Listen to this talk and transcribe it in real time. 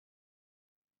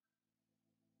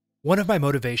One of my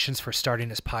motivations for starting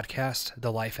this podcast,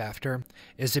 The Life After,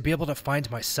 is to be able to find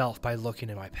myself by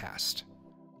looking in my past.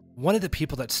 One of the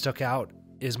people that stuck out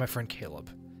is my friend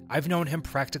Caleb. I've known him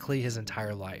practically his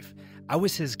entire life. I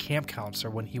was his camp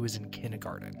counselor when he was in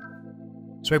kindergarten.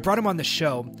 So I brought him on the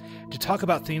show to talk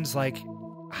about things like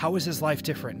how is his life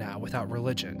different now without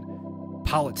religion,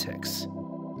 politics,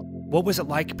 what was it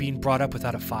like being brought up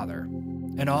without a father,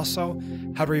 and also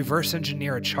how to reverse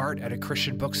engineer a chart at a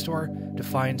Christian bookstore to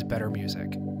find better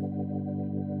music.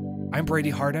 I'm Brady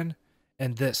Harden,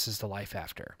 and this is The Life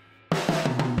After.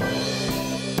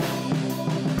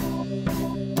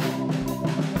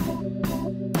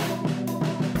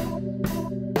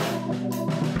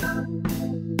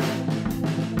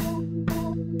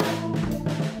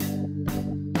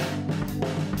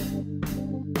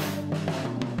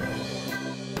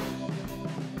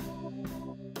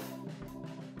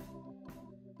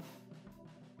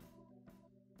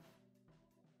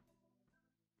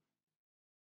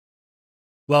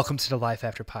 Welcome to the Life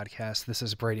After podcast. This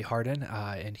is Brady Harden,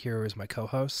 and here is my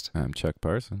co-host. I'm Chuck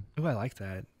Parson. Oh, I like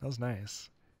that. That was nice.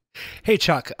 Hey,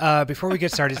 Chuck, before we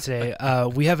get started today,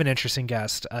 we have an interesting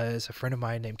guest. It's a friend of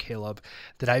mine named Caleb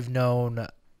that I've known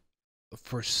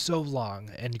for so long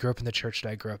and grew up in the church that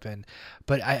I grew up in.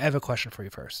 But I have a question for you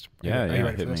first. Are you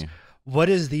ready for this? What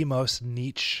is the most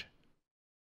niche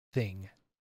thing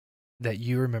that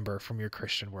you remember from your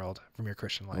Christian world, from your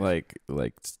Christian life? Like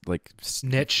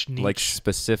niche. Like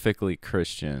specifically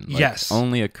Christian. Like yes.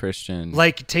 Only a Christian.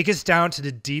 Like, take us down to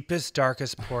the deepest,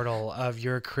 darkest portal of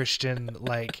your Christian,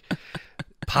 like,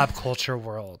 pop culture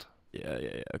world.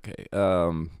 Yeah. Okay.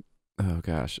 Oh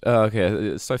gosh.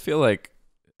 Okay. So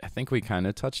I think we kind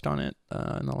of touched on it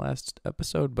in the last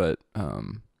episode, but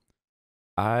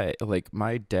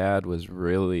my dad was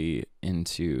really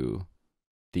into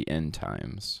the end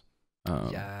times.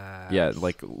 Yeah,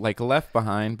 like Left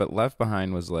Behind, but Left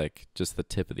Behind was like just the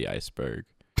tip of the iceberg,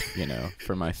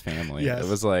 for my family. Yes. It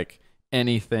was like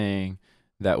anything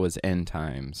that was end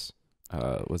times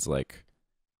was like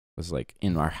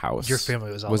in our house. Your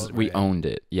family was all over we it. owned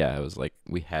it. Yeah, it was like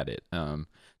we had it.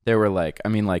 There were it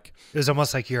was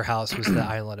almost like your house was the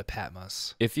island of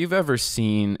Patmos. If you've ever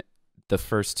seen the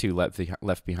first two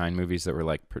Left Behind movies that were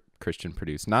like Christian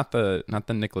produced, not the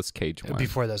Nicolas Cage one.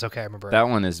 Before those, okay, I remember that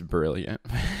one is brilliant.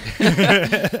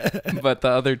 But the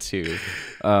other two,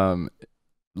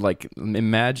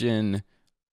 imagine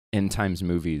end times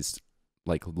movies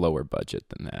like lower budget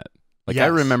than that. Like, yes. I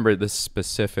remember this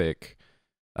specific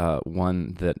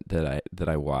one that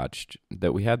I watched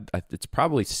that we had. It's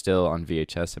probably still on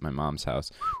VHS at my mom's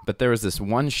house, but there was this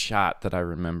one shot that I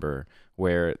remember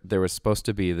where there was supposed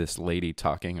to be this lady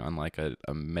talking on like a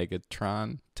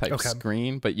Megatron type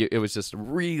screen, but it was just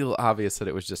real obvious that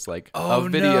it was just like a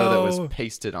video that was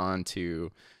pasted onto,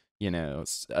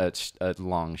 a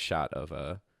long shot of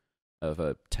an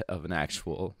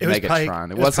actual Megatron.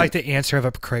 It was like the answer of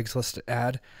a Craigslist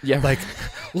ad. Yeah, like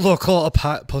local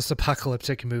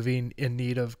post-apocalyptic movie in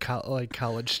need of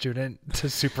college student to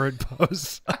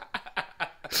superimpose.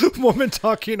 Woman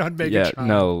talking on Megatron. Yeah,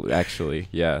 no, actually,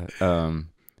 yeah.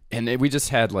 And we just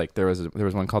had there was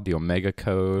one called the Omega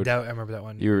Code. I remember that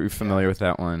one. You're familiar with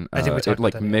that one? I think we talked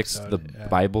about that mixed the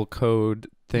Bible code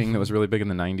thing that was really big in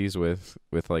the '90s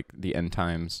with like the end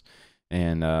times,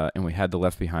 and we had the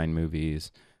Left Behind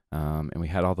movies, and we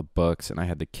had all the books, and I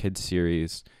had the kids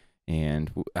series, and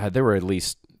there were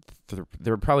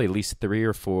probably at least 3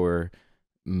 or 4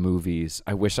 movies.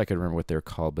 I wish I could remember what they're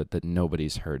called, but that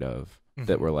nobody's heard of. Mm-hmm.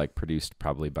 That were like produced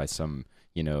probably by some,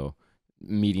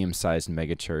 medium-sized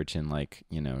megachurch in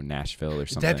Nashville or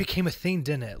something. That became a thing,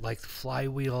 didn't it? Like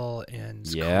Flywheel and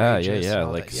yeah.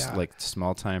 Like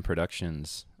small-time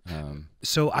productions.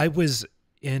 So I was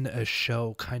in a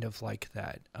show kind of like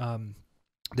that.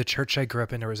 The church I grew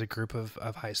up in, there was a group of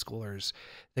high schoolers.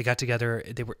 They got together.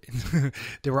 They were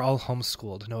they were all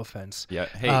homeschooled. No offense. Yeah.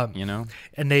 Hey,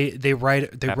 And they wrote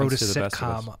a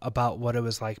sitcom about what it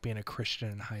was like being a Christian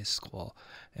in high school,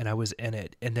 and I was in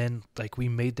it. And then we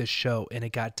made this show, and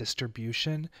it got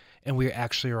distribution, and we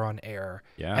actually are on air.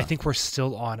 Yeah. I think we're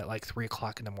still on at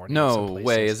 3:00 in the morning. No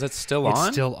way. Is it still on?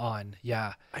 It's still on.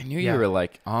 Yeah. I knew you were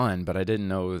on, but I didn't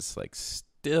know it was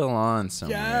still on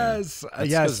somewhere.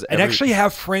 Yes. And actually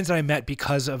have friends that I met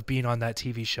because of being on that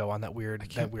TV show, on that weird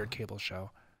cable show.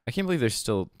 I can't believe there's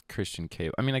still Christian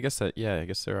cable. I mean, I guess there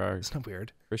are. Isn't that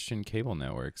weird? Christian cable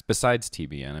networks besides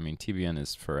TBN. I mean, TBN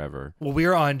is forever. Well, we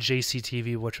were on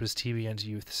JCTV, which was TBN's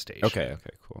youth station. Okay,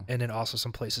 cool. And then also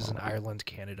some places in Ireland,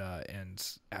 Canada, and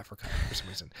Africa for some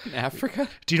reason. Africa?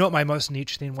 Do you know what my most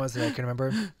niche thing was that I can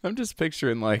remember? I'm just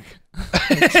picturing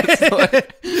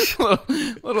just like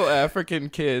little African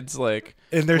kids like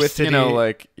in their with, city.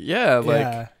 like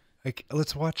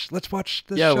let's watch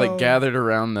this show. Like gathered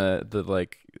around the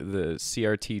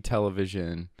CRT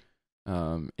television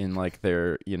in like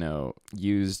their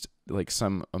used like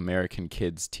some American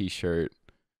kids t-shirt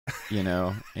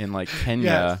in like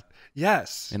Kenya.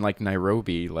 Yes. In like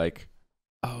Nairobi, like,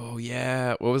 oh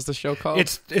yeah, what was the show called?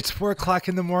 It's 4:00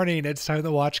 in the morning. It's time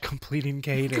to watch Completing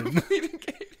Caden.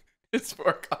 It's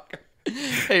 4:00.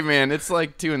 Hey man, it's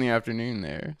like 2 p.m.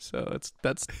 there, so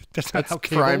that's how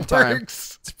cable prime time.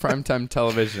 works. It's primetime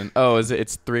television. Oh, is it?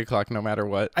 It's 3:00 no matter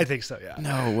what. I think so. Yeah.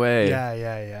 No way.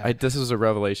 Yeah. This was a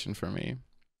revelation for me.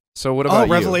 So what about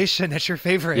you? Revelation? That's your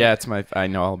favorite? Yeah, I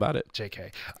know all about it.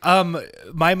 JK.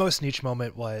 My most niche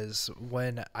moment was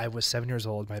when I was 7 years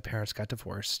old. My parents got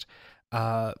divorced.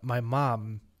 My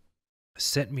mom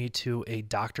sent me to a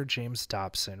Dr. James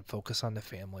Dobson Focus on the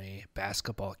Family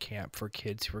basketball camp for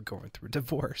kids who were going through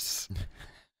divorce.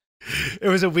 It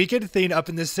was a weekend thing up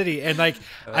in the city, and like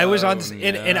I was on,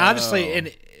 and honestly,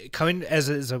 and coming as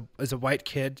a white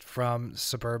kid from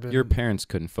suburban, your parents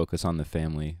couldn't focus on the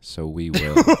family, so we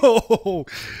will.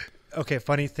 Okay,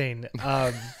 funny thing.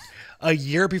 A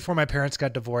year before my parents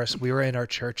got divorced, we were in our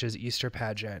church's Easter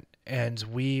pageant, and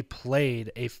we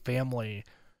played a family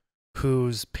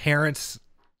whose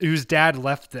dad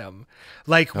left them.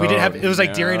 Like we didn't have, it was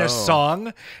like during a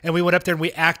song, and we went up there and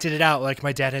we acted it out. Like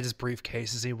my dad had his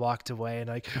briefcase as he walked away, and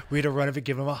like we had to run up and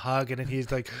give him a hug, and then he's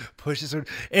like pushes her,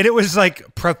 and it was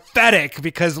like prophetic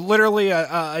because literally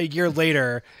a year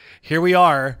later, here we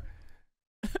are,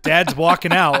 dad's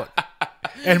walking out.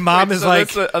 And mom is like,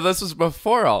 this was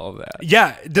before all of that.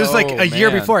 Yeah, this was like a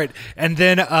year before it, and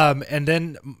then a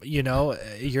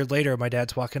year later, my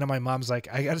dad's walking, and my mom's like,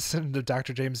 I got to send him to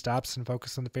Dr. James Dobson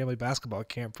Focus on the Family basketball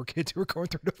camp for kids who are going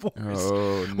through divorce.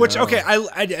 Oh, no. Which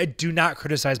I do not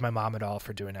criticize my mom at all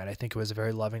for doing that. I think it was a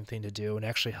very loving thing to do, and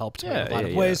actually helped me in a lot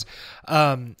of ways.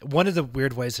 One of the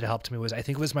weird ways it helped me was I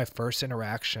think it was my first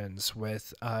interactions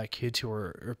with kids who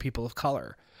were people of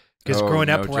color. Because growing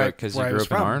up where I was grew up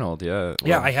from, in Arnold, yeah.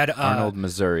 Yeah, I had Arnold,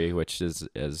 Missouri, which is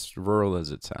as rural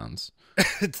as it sounds.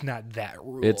 It's not that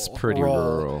rural. It's pretty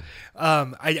rural.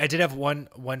 I did have one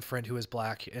friend who was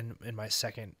black in my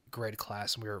second grade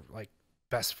class, and we were like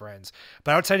best friends.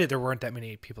 But outside it, there weren't that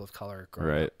many people of color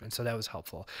growing up, and so that was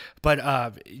helpful. But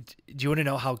do you want to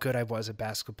know how good I was at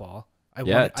basketball? I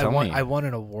won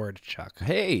an award, Chuck.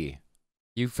 Hey,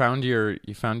 you found your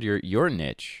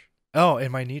niche. Oh,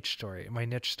 in my niche story.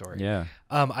 Yeah.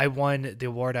 The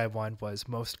award I won was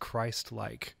most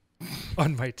Christ-like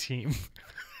on my team.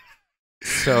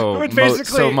 So,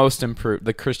 most improved,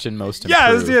 the Christian most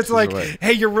improved. Yeah, it's like,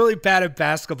 hey, you're really bad at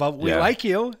basketball. We like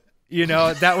you.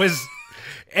 That was,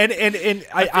 and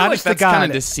I honest like that's to God, kind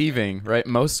of deceiving, right?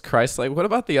 Most Christ-like. What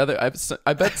about the other?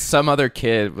 I bet some other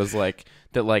kid was like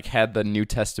that, like had the New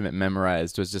Testament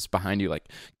memorized, was just behind you, like,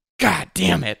 God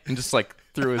damn it, and just like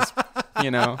threw his,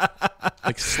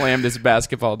 like slammed his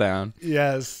basketball down.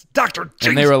 Yes, Dr. James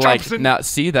And they were Thompson. like, "Now,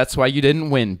 see, that's why you didn't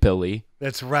win, Billy."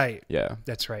 That's right. Yeah,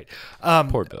 that's right.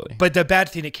 Poor Billy. But the bad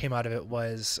thing that came out of it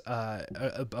was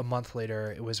a month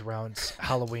later. It was around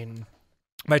Halloween.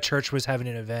 My church was having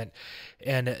an event,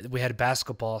 and we had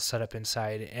basketball set up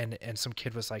inside, and some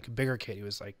kid was like, a bigger kid, he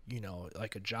was like,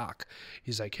 like a jock.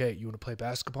 He's like, hey, you want to play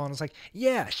basketball? And I was like,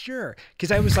 yeah, sure. Because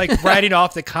I was like riding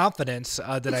off the confidence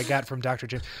that I got from Dr.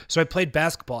 James. So I played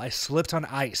basketball. I slipped on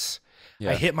ice.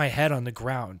 Yeah. I hit my head on the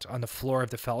ground on the floor of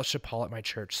the fellowship hall at my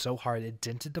church so hard it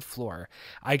dented the floor.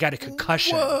 I got a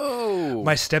concussion. Whoa.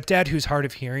 My stepdad, who's hard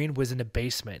of hearing, was in the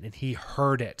basement and he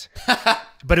heard it.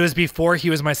 But it was before he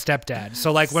was my stepdad.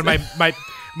 So like when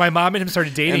my mom and him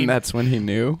started dating, and that's when he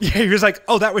knew. Yeah, he was like,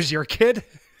 "Oh, that was your kid."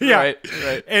 Yeah.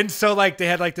 Right. And so like they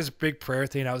had like this big prayer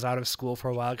thing. I was out of school for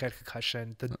a while, got a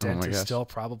concussion. The dent is still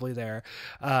probably there.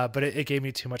 But it gave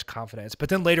me too much confidence. But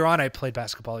then later on I played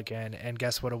basketball again, and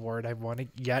guess what award I won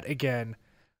yet again?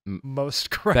 Most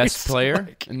Christ-like. Best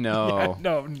player? No.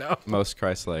 Yeah, no. Most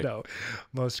Christ-like. No.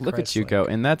 Most Look Christ-like. at you go.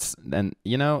 And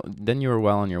then you were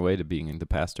well on your way to being the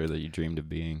pastor that you dreamed of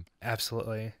being.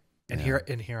 Absolutely. And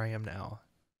here I am now.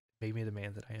 Made me the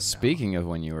man that I am now. Speaking of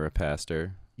when you were a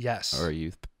pastor. Yes. Or a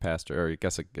youth pastor, or I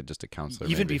guess just a counselor.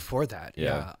 Even maybe. before that,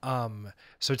 yeah.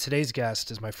 So today's guest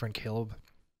is my friend Caleb.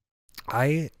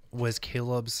 I was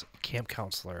Caleb's camp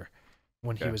counselor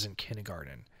when he was in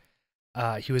kindergarten.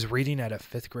 He was reading at a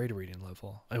 5th grade reading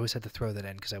level. I always had to throw that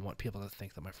in because I want people to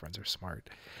think that my friends are smart.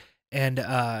 And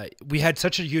we had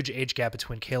such a huge age gap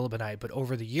between Caleb and I, but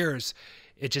over the years,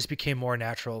 it just became more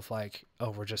natural of like,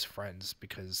 oh, we're just friends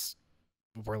because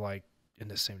we're like in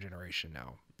the same generation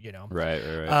now, you know? Right.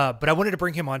 But I wanted to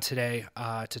bring him on today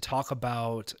to talk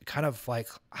about kind of like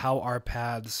how our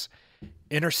paths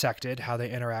intersected, how they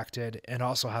interacted, and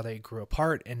also how they grew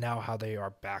apart, and now how they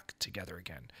are back together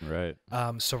again. Right.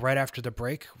 So right after the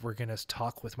break, we're going to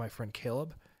talk with my friend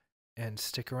Caleb, and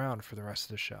stick around for the rest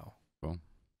of the show. Cool.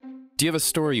 Do you have a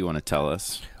story you want to tell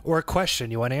us? Or a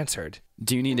question you want answered?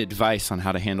 Do you need advice on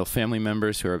how to handle family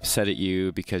members who are upset at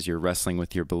you because you're wrestling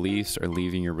with your beliefs or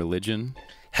leaving your religion?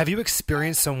 Have you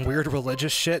experienced some weird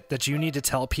religious shit that you need to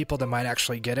tell people that might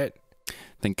actually get it?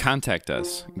 Then contact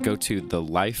us. Go to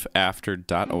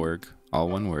thelifeafter.org, all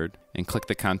one word, and click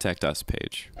the Contact Us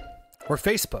page. Or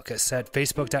Facebook us at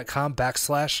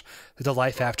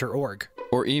facebook.com/thelifeafterorg.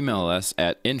 Or email us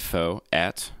at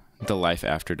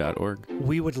info@thelifeafter.org.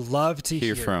 We would love to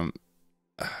hear from...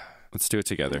 Let's do it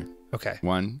together. Okay.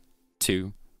 1,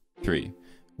 2, 3.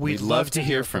 We'd love to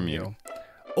hear from you.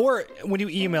 Or when you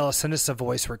email us, send us a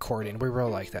voice recording. We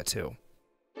really like that too.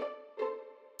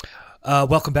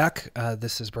 Welcome back.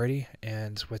 This is Brady,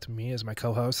 and with me is my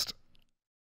co-host,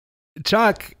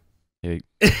 Chuck. Hey.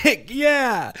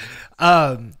 Yeah.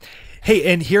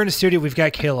 Hey, and here in the studio, we've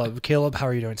got Caleb. Caleb, how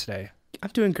are you doing today?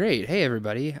 I'm doing great. Hey,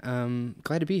 everybody.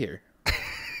 Glad to be here.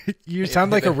 You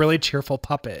sound like a really cheerful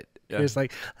puppet. Yeah. It's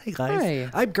like, hey guys, Hi.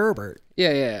 I'm Gerbert.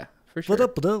 Yeah, for sure. What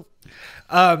up?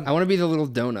 I want to be the little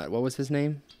donut. What was his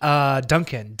name?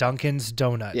 Duncan's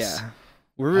Donuts. Yeah.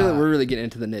 We're really getting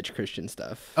into the niche Christian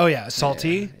stuff. Oh yeah, Salty.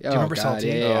 Yeah. Do you remember God, Salty?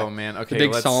 yeah. Oh, man. Okay, The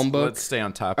big psalm book. Let's stay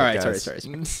on topic, All right, guys. sorry.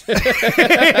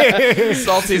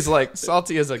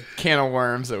 Salty is a can of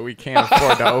worms that we can't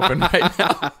afford to open right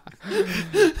now.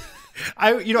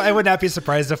 I would not be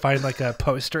surprised to find like a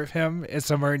poster of him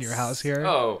somewhere in your house here.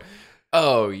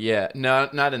 Oh yeah. No,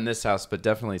 not in this house, but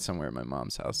definitely somewhere in my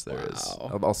mom's house there is.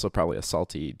 Also probably a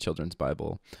Salty children's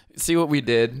Bible. See what we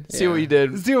did? See what we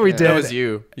did? That was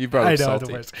you. You brought up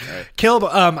Salty. Right.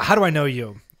 Caleb, how do I know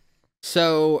you?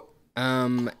 So,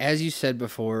 as you said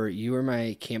before, you were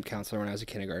my camp counselor when I was a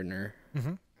kindergartner.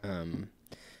 Mm-hmm.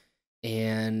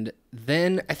 And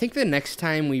then I think the next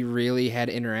time we really had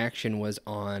interaction was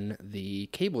on the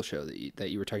cable show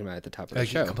that you were talking about at the top of the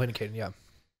show. Complaining Kid, yeah.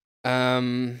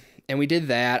 And we did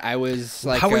that. I was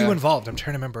like, how were you involved? I'm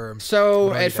trying to remember.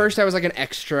 So at first I was like an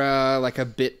extra, like a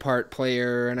bit part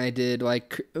player, and I did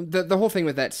like the whole thing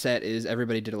with that set is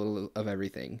everybody did a little of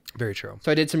everything. Very true.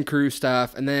 So I did some crew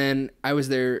stuff, and then I was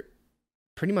there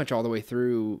pretty much all the way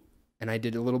through, and I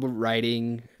did a little bit of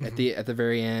writing at the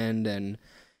very end, and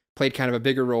played kind of a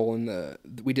bigger role in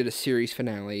we did a series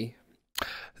finale.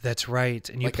 That's right.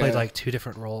 And you played like 2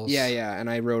 different roles. Yeah. And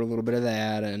I wrote a little bit of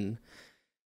that, and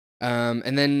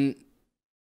then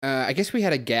I guess we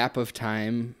had a gap of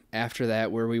time after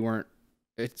that where we weren't.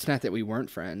 It's not that we weren't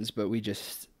friends, but we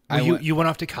just. You went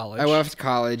off to college. I went off to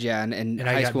college, yeah, and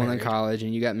high school and then college,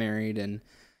 and you got married, and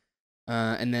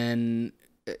then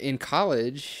in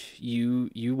college you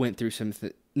went through some.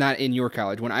 Not in your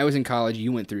college. When I was in college,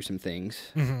 you went through some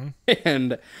things,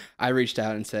 and I reached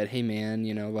out and said, "Hey, man,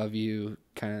 love you,"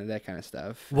 kind of that kind of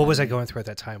stuff. What was I going through at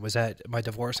that time? Was that my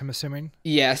divorce? I'm assuming.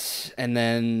 Yes, and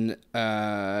then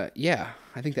yeah,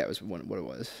 I think that was what it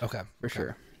was. Okay, for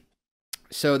sure.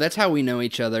 So that's how we know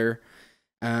each other,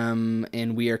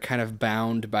 and we are kind of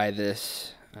bound by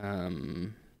this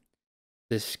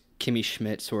this Kimmy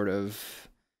Schmidt sort of.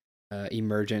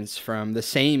 Emergence from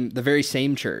the very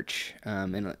same church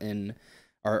in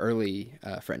our early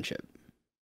friendship.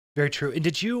 Very true. And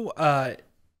did you ever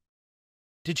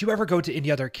go to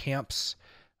any other camps?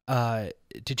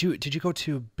 Did you go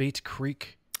to Bates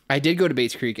Creek? I did go to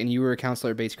Bates Creek, and you were a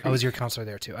counselor at Bates Creek. I was your counselor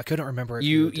there too. I couldn't remember if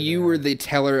you were the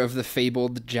teller of the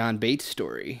fabled John Bates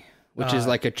story, which is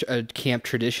like a camp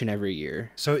tradition every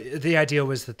year. So the idea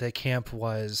was that the camp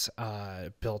was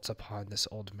built upon this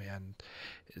old man.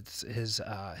 It's his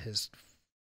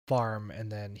farm,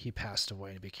 and then he passed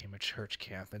away and it became a church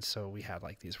camp. And so we had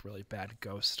like these really bad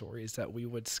ghost stories that we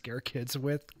would scare kids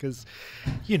with because,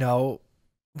 we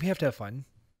have to have fun,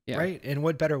 right? And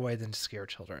what better way than to scare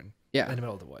children in the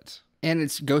middle of the woods? And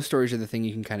ghost stories are the thing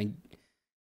you can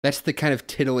that's the kind of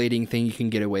titillating thing you can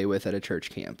get away with at a church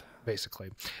camp. Basically.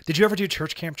 Did you ever do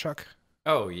church camp, Chuck?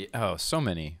 Oh, yeah. Oh, so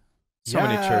many.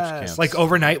 Many church camps. Like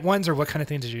overnight ones, or what kind of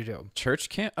things did you do? Church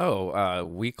camp? Oh,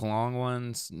 week-long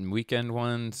ones, weekend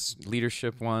ones,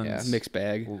 leadership ones. Yeah, mixed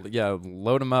bag. Yeah,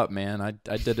 load them up, man.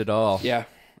 I did it all. Yeah.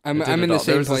 I'm in the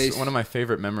same place. One of my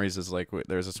favorite memories is like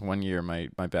there's this one year my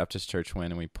Baptist church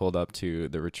went and we pulled up to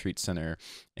the retreat center,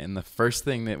 and the first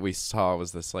thing that we saw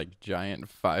was this like giant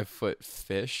 5-foot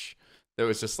fish that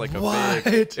was just like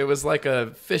it was like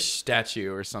a fish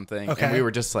statue or something. Okay. And we were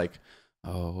just like,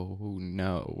 oh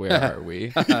no, where are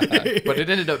we? But it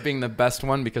ended up being the best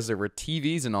one because there were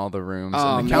TVs in all the rooms,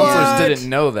 and the counselors didn't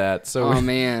know that. So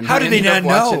man, how did they not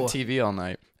know? Watching TV all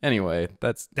night. Anyway,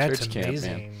 that's church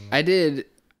amazing. Camp, man.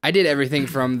 I did everything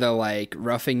from the like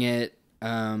roughing it,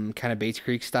 kind of Bates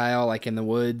Creek style, like in the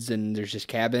woods and there's just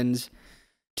cabins,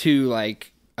 to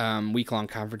like week-long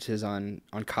conferences on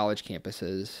college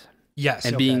campuses. Yes,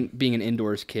 and being an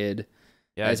indoors kid.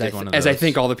 Yeah, as I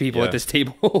think all the people at this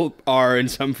table are in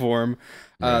some form.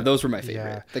 Those were my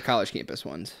favorite, the college campus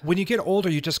ones. When you get older,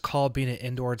 you just call being an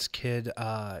indoors kid,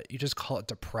 you just call it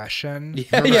depression.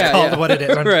 Yeah, what it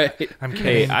is. Right. I'm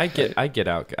kidding. Hey, I get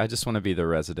out. I just want to be the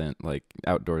resident, like,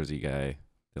 outdoorsy guy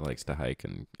that likes to hike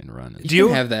and run. Do you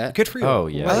have that? Good for you. Oh,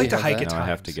 yeah. I like to hike at times. I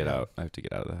have to get out. I have to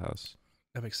get out of the house.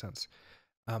 That makes sense.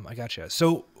 I gotcha.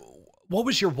 So what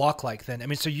was your walk like then? I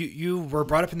mean, so you were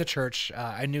brought up in the church.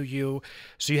 I knew you.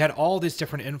 So you had all these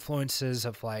different influences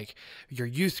of like your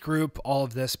youth group, all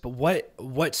of this. But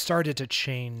what started to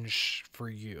change for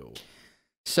you?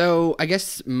 So I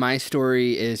guess my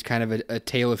story is kind of a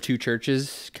tale of two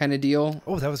churches kind of deal.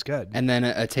 Oh, that was good. And then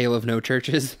a tale of no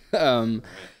churches.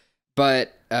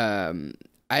 But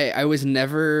I was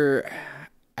never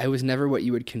what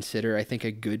you would consider, I think,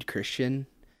 a good Christian.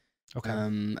 Okay.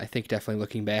 I think definitely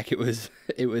looking back, it was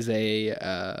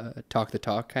a talk the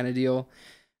talk kind of deal.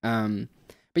 But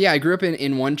yeah, I grew up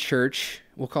in one church.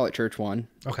 We'll call it Church One.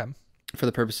 Okay. For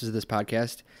the purposes of this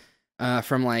podcast,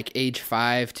 from like age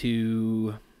 5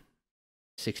 to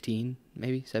 16,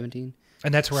 maybe 17.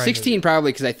 And that's where 16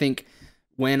 probably, because I think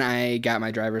when I got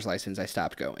my driver's license, I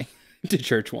stopped going to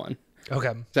Church One.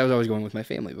 Okay. So I was always going with my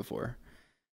family before.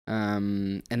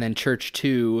 And then Church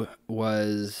 2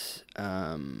 was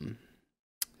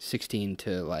 16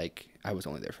 to like, I was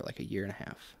only there for like a year and a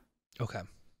half. Okay.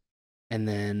 And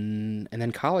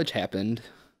then college happened.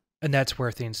 And that's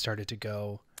where things started to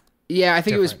go. Yeah, I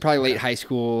think it was probably late high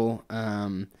school.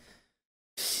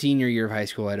 Senior year of high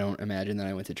school, I don't imagine that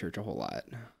I went to church a whole lot.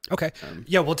 Okay.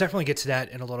 Yeah, we'll definitely get to that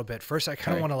in a little bit. First, I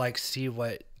kind of want to like see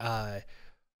what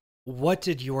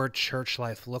did your church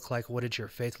life look like? What did your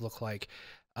faith look like?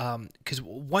 Because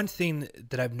one thing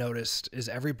that I've noticed is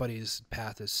everybody's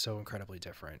path is so incredibly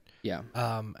different. Yeah.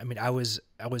 I mean, I was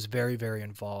very, very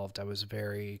involved. I was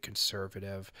very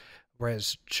conservative,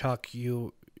 whereas Chuck,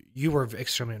 you were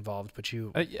extremely involved, but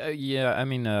you. Yeah, I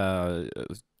mean,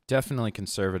 definitely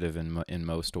conservative in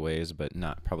most ways, but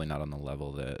probably not on the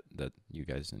level that you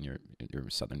guys in your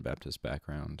Southern Baptist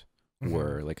background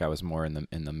were. Like I was more in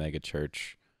the mega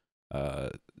church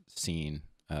scene,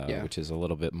 which is a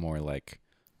little bit more like.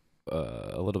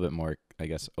 A little bit more, I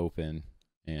guess, open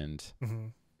and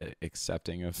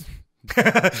accepting of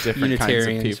different kinds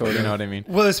of people. Sort of. You know what I mean?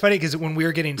 Well, it's funny because when we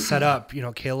were getting set up,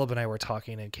 Caleb and I were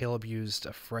talking, and Caleb used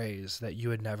a phrase that you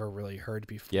had never really heard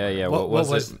before. Yeah. What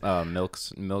was it? Milk.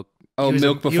 Oh,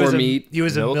 milk before meat. He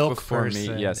was a milk before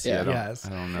person. Meat. Yes. Yeah. I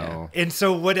don't know. Yeah. And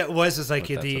so what it was is like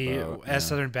as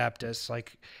Southern Baptists,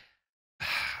 like,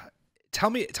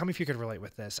 tell me if you could relate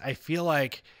with this. I feel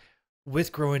like.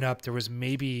 With growing up, there was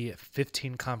maybe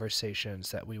 15 conversations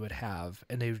that we would have,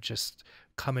 and they would just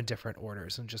come in different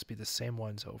orders and just be the same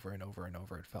ones over and over and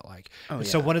over, it felt like.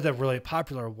 So one of the really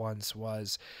popular ones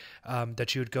was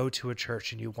that you would go to a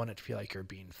church and you want it to feel like you're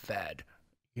being fed,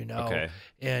 Okay.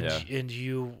 And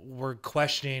you were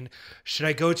questioning, should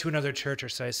I go to another church or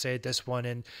should I stay at this one?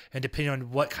 And depending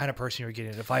on what kind of person you're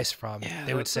getting advice from,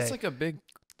 they would say. That's like a big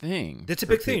thing. It's a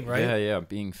big thing, right? Yeah,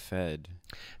 being fed.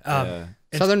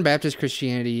 Southern Baptist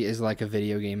Christianity is like a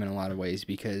video game in a lot of ways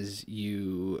because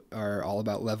you are all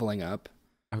about leveling up.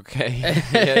 Okay.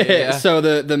 Yeah. So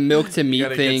the milk to meat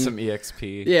thing. Get some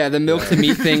EXP. Yeah, the milk to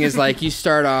meat thing is like you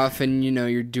start off and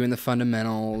you're doing the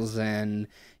fundamentals and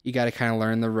you got to kind of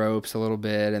learn the ropes a little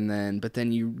bit, but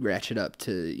then you ratchet up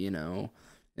to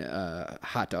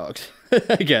hot dogs,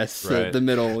 I guess. Right. The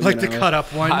middle, like the cut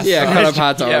up ones. Cut up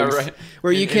hot dogs. Yeah, right.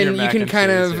 Where you can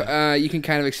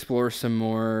kind of explore some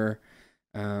more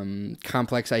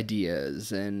complex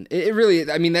ideas, and it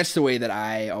really, I mean, that's the way that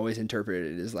I always interpret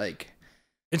it, is like.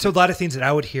 And so a lot of things that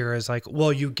I would hear is like,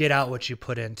 well, you get out what you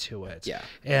put into it. Yeah.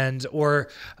 Or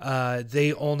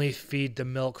they only feed the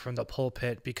milk from the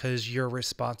pulpit because you're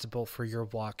responsible for your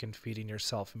walk and feeding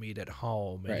yourself meat at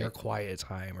home and your quiet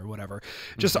time or whatever.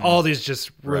 Just all these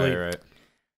just really. Right.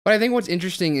 But I think what's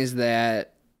interesting is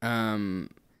that, and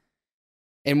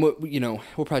what, we'll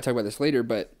probably talk about this later,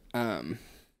 but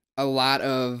a lot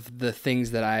of the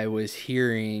things that I was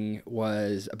hearing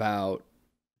was about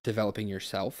developing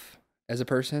yourself as a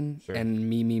person, and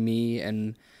me,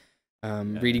 and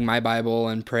reading my Bible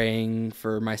and praying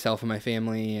for myself and my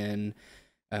family, and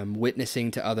witnessing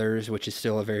to others, which is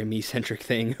still a very me-centric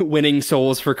thing. Winning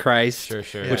souls for Christ,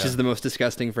 which is the most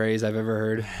disgusting phrase I've ever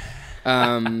heard.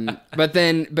 But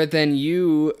then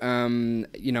you,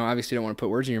 obviously don't want to put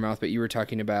words in your mouth, but you were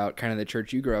talking about kind of the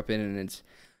church you grew up in, and it's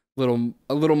a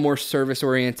little more service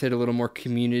oriented, a little more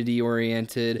community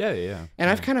oriented. Yeah. And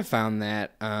I've kind of found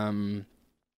that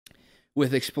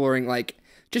with exploring, like,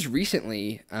 just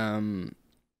recently, I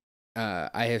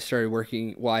have started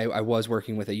working. Well, I was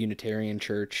working with a Unitarian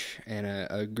church and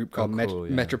a group called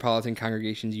Metropolitan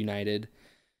Congregations United.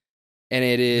 And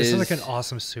it is... This is like an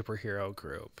awesome superhero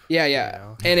group. Yeah. You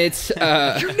know? And it's...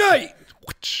 Unite!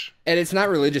 And it's not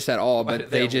religious at all, but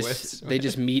they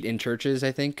just meet in churches,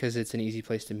 I think, because it's an easy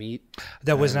place to meet.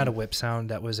 That was not a whip sound.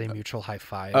 That was a mutual high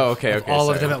five. Oh, okay. All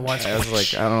of them at once. I was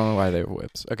like, I don't know why they were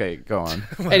whips. Okay, go on.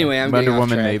 Anyway, I'm Wonder getting off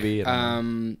Woman, track.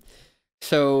 maybe.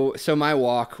 So my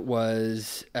walk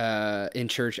was in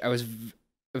church. I was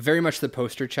very much the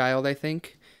poster child, I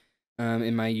think.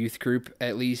 In my youth group,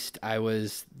 at least, I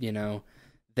was,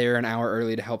 there an hour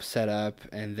early to help set up,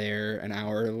 and there an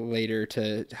hour later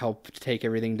to help take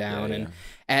everything down, and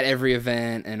at every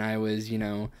event. And I was,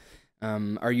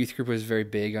 our youth group was very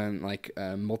big on like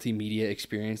multimedia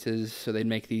experiences, so they'd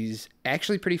make these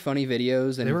actually pretty funny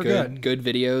videos and good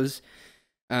videos.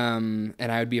 And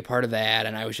I would be a part of that,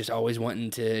 and I was just always wanting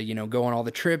to, go on all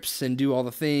the trips and do all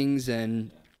the things,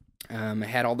 and I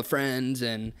had all the friends,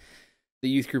 and the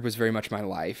youth group was very much my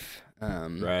life.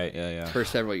 For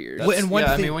several years.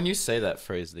 I mean, when you say that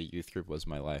phrase, the youth group was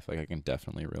my life, like I can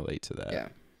definitely relate to that. Yeah.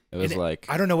 It was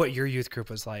I don't know what your youth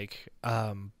group was like,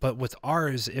 but with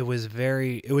ours, it was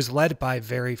led by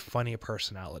very funny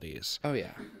personalities. Oh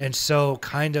yeah. And so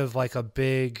kind of like a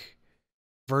big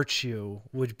virtue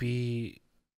would be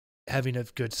having a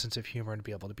good sense of humor and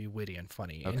be able to be witty and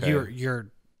funny. Okay. And you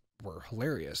were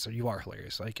hilarious. So you are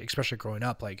hilarious. Like, especially growing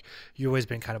up, like you always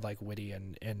been kind of like witty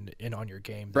and on your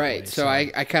game. Right. So I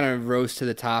kind of rose to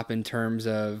the top in terms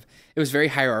of, it was very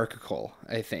hierarchical,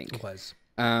 I think. It was.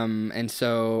 And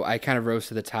so I kind of rose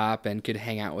to the top and could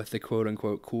hang out with the quote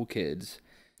unquote cool kids.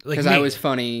 Because I was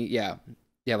funny. Yeah.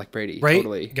 Yeah, like Brady. Right,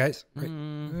 totally. Guys? Right.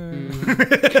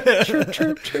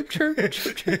 Chirp.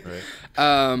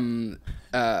 Right.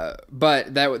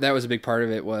 But that was a big part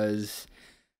of it, was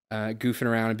goofing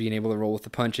around and being able to roll with the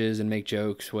punches and make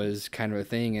jokes was kind of a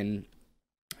thing. And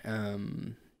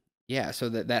so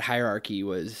that hierarchy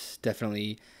was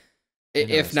definitely,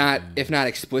 if not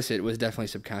explicit, was definitely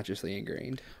subconsciously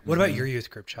ingrained. What about your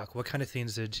youth group, Chuck? What kind of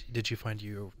things did you find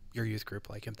your youth group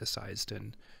like emphasized?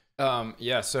 And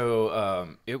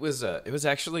it was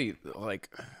actually like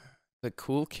the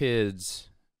cool kids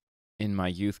in my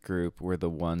youth group were the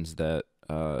ones that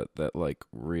like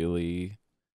really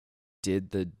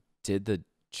did the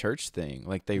church thing.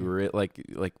 Like they like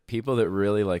people that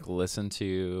really like listened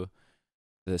to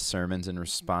the sermons and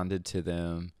responded to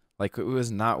them. Like it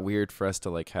was not weird for us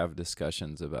to like have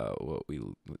discussions about what we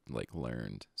like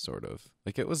learned, sort of.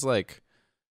 Like it was like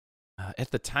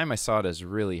at the time I saw it as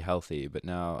really healthy, but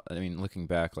now, I mean, looking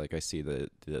back, like I see the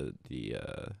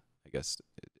I guess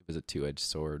it was a two-edged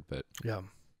sword, but no,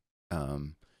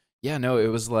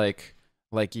 it was like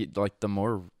the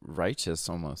more righteous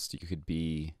almost you could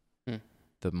be,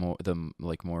 the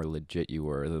more legit you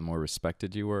were, the more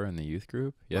respected you were in the youth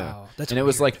group. Yeah. Wow, that's and weird. It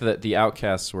was like the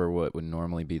outcasts were what would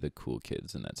normally be the cool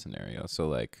kids in that scenario. So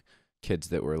like kids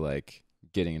that were like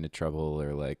getting into trouble,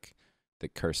 or like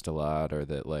that cursed a lot, or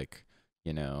that like,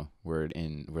 were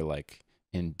like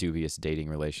in dubious dating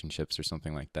relationships or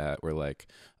something like that. We're like,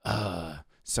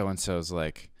 so and so's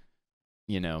like,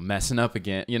 messing up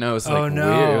again. It was like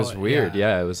weird. It was weird.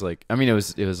 Yeah. It was like, I mean, it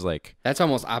was like, that's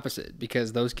almost opposite,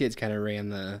 because those kids kind of ran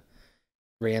the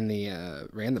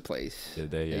place. Did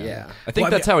they? Yeah. Yeah. I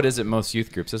think that's how it is at most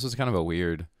youth groups. This was kind of a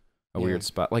weird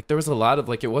spot. Like there was a lot of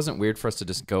like, it wasn't weird for us to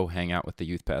just go hang out with the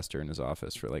youth pastor in his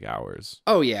office for like hours.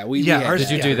 Oh yeah, did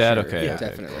you do that? Sure. Okay, yeah, okay,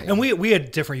 definitely. And we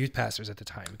had different youth pastors at the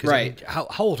time. Right. I mean,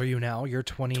 how old are you now? You're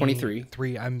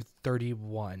 23. I'm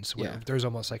 31. So there's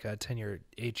almost like a 10-year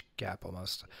age gap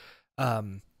almost.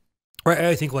 Or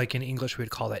I think like in English we'd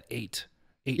call that 8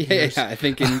 years. Yeah, I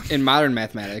think in modern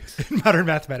mathematics. In modern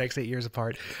mathematics, 8 years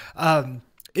apart. So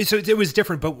it was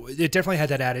different, but it definitely had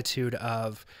that attitude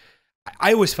of,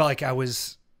 I always felt like I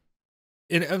was,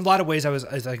 in a lot of ways, I was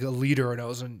like a leader and I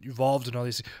was involved in all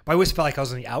these, but I always felt like I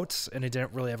was on the outs and it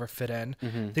didn't really ever fit in.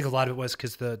 Mm-hmm. I think a lot of it was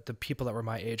because the people that were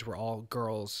my age were all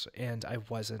girls and I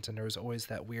wasn't, and there was always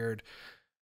that weird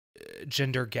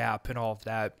gender gap and all of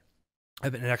that,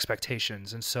 and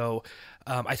expectations. And so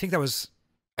I think that was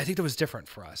different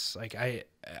for us. Like I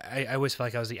always felt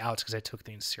like I was the outs because I took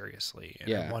things seriously,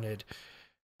 and I wanted,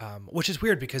 which is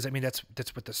weird because I mean that's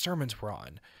what the sermons were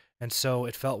on, and so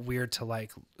it felt weird to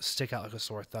like stick out like a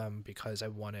sore thumb because I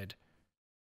wanted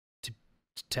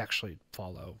to actually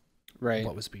follow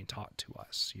what was being taught to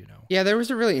us, you know? Yeah, there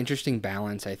was a really interesting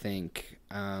balance, I think.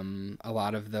 A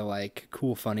lot of the like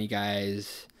cool, funny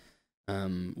guys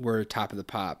were top of the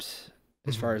pops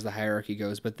as far as the hierarchy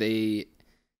goes, but they,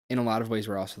 in a lot of ways,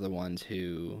 were also the ones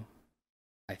who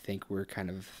I think were kind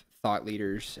of thought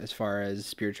leaders as far as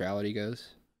spirituality goes.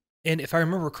 And if I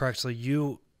remember correctly,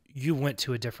 you went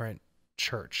to a different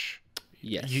church.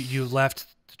 Yes. You left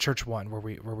Church One where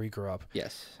we grew up.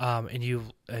 Yes. And you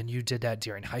did that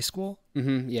during high school?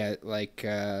 Mm-hmm. Yeah, like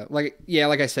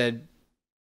I said,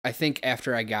 I think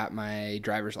after I got my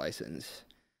driver's license,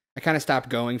 I kind of stopped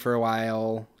going for a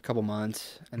while, a couple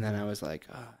months, and then I was like,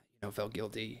 felt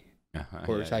guilty. Of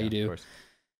course, how you do.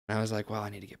 And I was like, well, I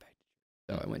need to get back.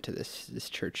 So I went to this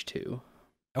church too.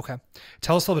 Okay.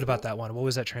 Tell us a little bit about that one. What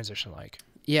was that transition like?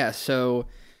 Yeah, so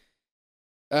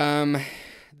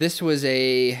this was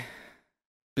a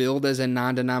billed as a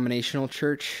non-denominational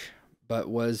church, but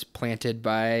was planted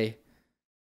by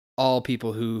all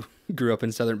people who grew up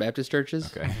in Southern Baptist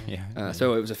churches. Okay, yeah.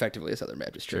 So it was effectively a Southern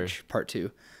Baptist church, part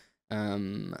two.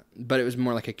 But it was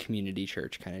more like a community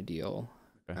church kind of deal.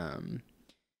 Okay.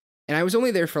 And I was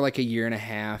only there for like a year and a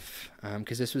half,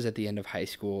 because this was at the end of high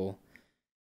school.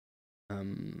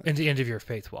 And the end of your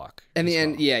faith walk. And the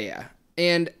end, yeah.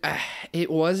 And it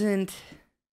wasn't,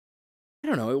 I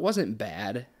don't know, it wasn't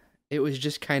bad. It was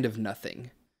just kind of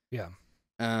nothing. Yeah.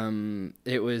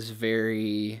 It was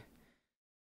very,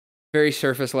 very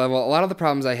surface level. A lot of the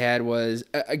problems I had was,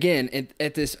 again,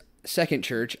 at this second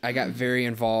church, I got very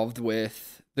involved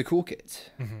with the cool kids,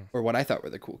 or what I thought were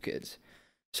the cool kids.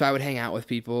 So I would hang out with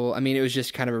people. I mean, it was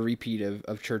just kind of a repeat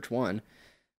of Church One.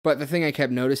 But the thing I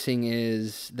kept noticing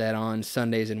is that on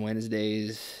Sundays and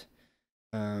Wednesdays,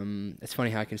 it's funny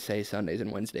how I can say Sundays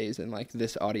and Wednesdays, and like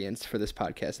this audience for this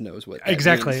podcast knows what that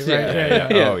exactly means.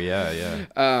 Right. Yeah. Oh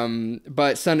yeah.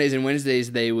 But Sundays and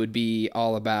Wednesdays they would be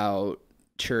all about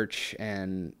church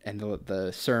and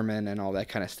the sermon and all that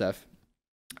kind of stuff,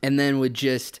 and then would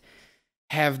just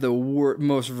have the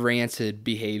most rancid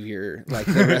behavior like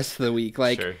the rest of the week,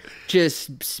 like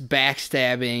just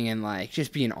backstabbing and like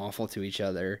just being awful to each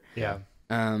other. Yeah.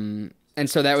 And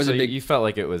so that was a big. You felt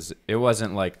like it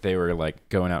wasn't like they were like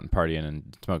going out and partying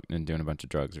and smoking and doing a bunch of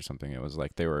drugs or something. It was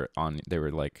like they were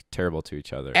like terrible to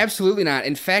each other. Absolutely not.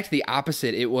 In fact, the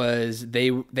opposite. It was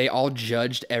they all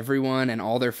judged everyone and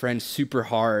all their friends super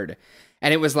hard.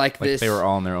 And it was like this. They were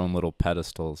all on their own little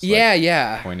pedestals.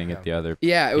 Yeah. Pointing at the other.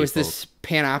 Yeah, it was this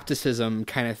panopticism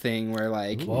kind of thing where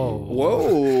like,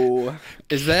 whoa,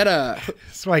 is that a?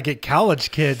 That's why I get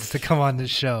college kids to come on this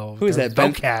show. Who is that?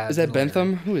 Is that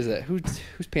Bentham? Who is that? Who's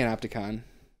Panopticon?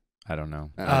 I don't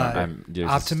know.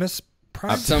 Optimus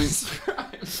Prime.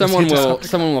 Someone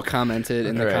will comment it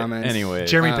in the comments. Anyway,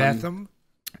 Jeremy Bentham.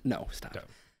 No, stop. No.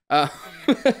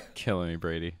 Killing me,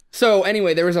 Brady. So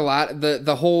anyway, there was a lot.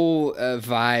 The whole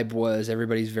vibe was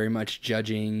everybody's very much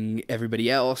judging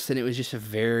everybody else, and it was just a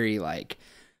very like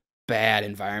bad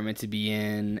environment to be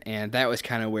in, and that was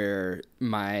kind of where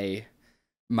my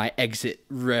exit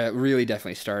really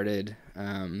definitely started.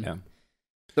 Yeah.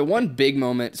 The one big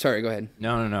moment. Sorry, go ahead.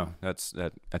 No. That's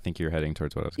that. I think you're heading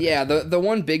towards what I was. Yeah. The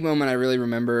one big moment I really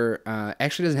remember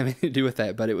actually doesn't have anything to do with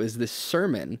that, but it was this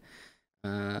sermon.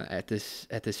 At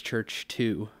this church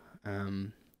too.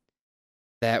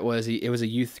 It was a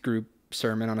youth group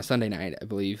sermon on a Sunday night, I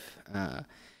believe.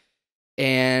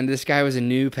 And this guy was a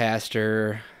new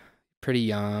pastor, pretty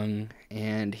young,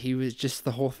 and he was just,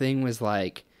 the whole thing was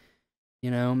like,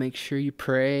 make sure you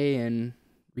pray and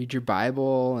read your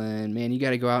Bible, and man, you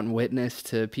got to go out and witness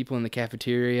to people in the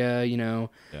cafeteria, Yeah.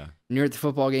 When you're at the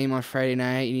football game on Friday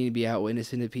night, you need to be out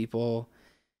witnessing to people.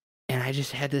 And I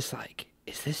just had this like,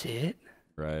 is this it?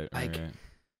 Right.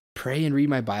 Pray and read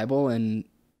my Bible and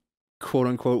quote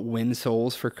unquote win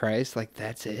souls for Christ. Like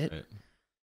that's it. Right.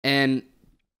 And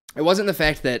it wasn't the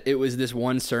fact that it was this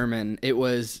one sermon.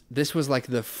 This was like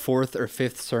the fourth or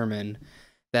fifth sermon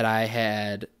that I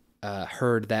had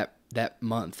heard that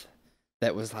month.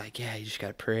 That was like, yeah, you just got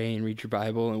to pray and read your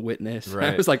Bible and witness. Right.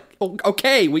 And I was like, oh,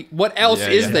 okay, what else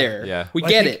is there? Yeah. We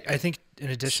get it. I think in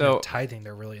addition to tithing,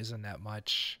 there really isn't that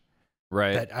much.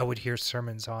 Right. That I would hear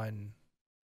sermons on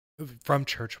from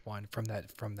Church One, from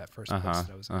that first place that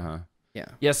I was in.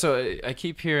 Yeah. So I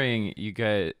keep hearing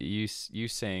you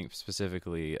saying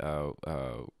specifically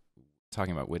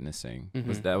talking about witnessing.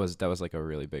 Mm-hmm. That was like a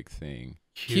really big thing.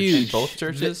 Huge. In both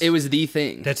churches? It was the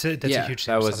thing. That's a huge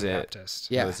thing. That was Southern it.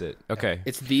 Baptist. Yeah. That was it. Okay.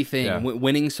 It's the thing. Yeah.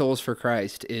 Winning souls for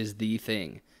Christ is the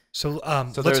thing. So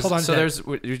let's hold on. So there's.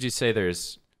 Would you say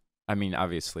there's? I mean,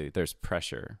 obviously, there's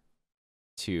pressure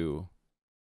to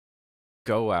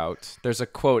go out. There's a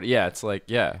quote. Yeah, it's like,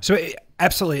 yeah. So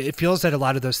absolutely, it feels that a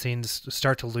lot of those things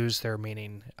start to lose their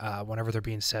meaning whenever they're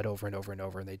being said over and over and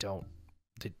over, and they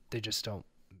just don't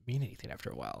mean anything after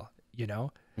a while, you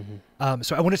know? Mm-hmm.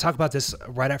 So I want to talk about this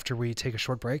right after we take a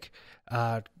short break.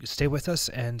 Stay with us,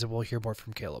 and we'll hear more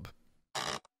from Caleb.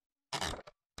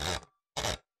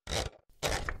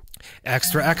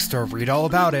 Extra, extra, read all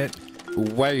about it.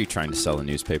 Why are you trying to sell a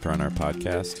newspaper on our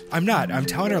podcast? I'm not. I'm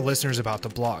telling our listeners about the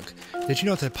blog. Did you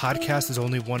know that the podcast is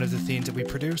only one of the things that we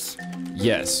produce?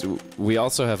 Yes. We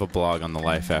also have a blog on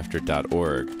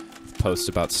thelifeafter.org with posts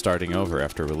about starting over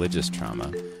after religious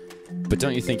trauma. But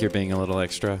don't you think you're being a little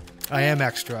extra? I am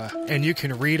extra, and you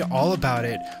can read all about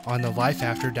it on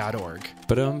thelifeafter.org.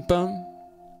 Ba-dum-bum.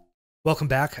 Welcome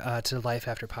back to the Life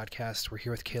After podcast. We're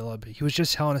here with Caleb. He was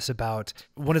just telling us about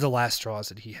one of the last straws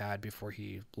that he had before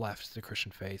he left the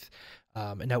Christian faith.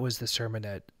 And that was the sermon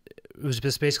that it was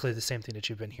just basically the same thing that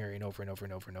you've been hearing over and over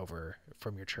and over and over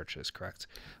from your churches, correct?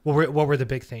 What were the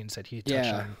big things that he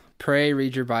touched on? Pray,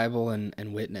 read your Bible,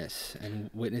 and witness. And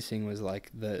witnessing was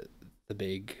like the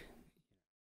big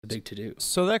to do.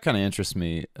 So that kind of interests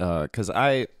me because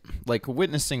I like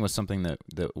witnessing was something that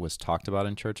was talked about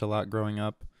in church a lot growing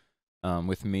up.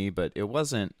 With me, but it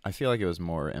wasn't. I feel like it was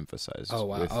more emphasized. Oh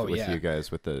wow! With you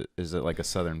guys, is it like a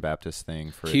Southern Baptist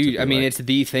thing for? Huge. I mean, it's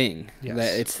the thing.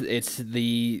 Yes. It's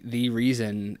the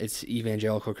reason it's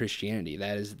evangelical Christianity.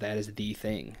 That is the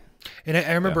thing. And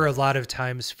I remember a lot of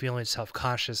times feeling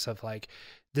self-conscious of like,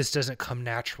 this doesn't come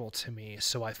natural to me,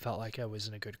 so I felt like I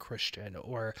wasn't a good Christian,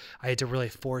 or I had to really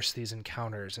force these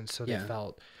encounters, and so they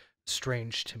felt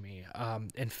strange to me.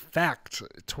 In fact,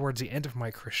 towards the end of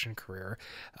my Christian career,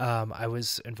 I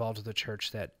was involved with a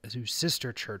church whose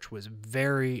sister church was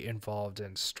very involved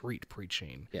in street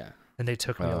preaching. Yeah. And they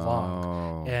took me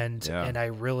along, and I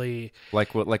really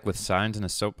like with signs and a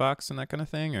soapbox and that kind of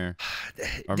thing, or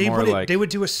they would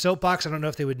do a soapbox. I don't know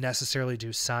if they would necessarily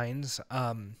do signs.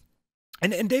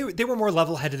 And they were more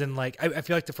level-headed than like, I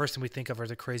feel like the first thing we think of are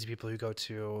the crazy people who go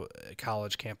to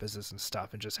college campuses and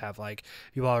stuff and just have like,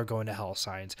 you all are going to hell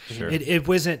signs. Sure. It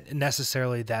wasn't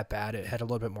necessarily that bad. It had a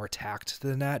little bit more tact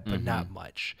than that, but not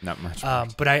much. Not much.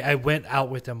 But I went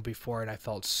out with them before and I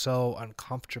felt so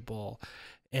uncomfortable.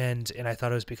 And I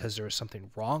thought it was because there was something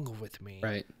wrong with me.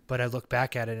 Right. But I look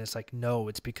back at it and it's like, no,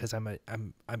 it's because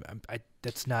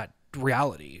that's not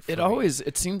reality.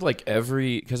 It seemed like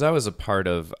because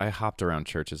I hopped around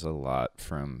churches a lot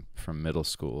from middle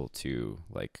school to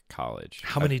like college.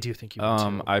 How many do you think you went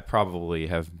to? I probably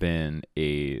have been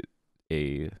a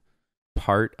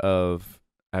part of,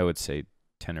 I would say,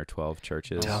 10 or 12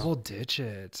 churches. Double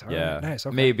digits. All yeah. Right. Nice.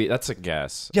 Okay. Maybe that's a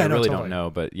guess. Yeah, I really totally. don't know,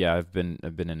 but yeah, I've been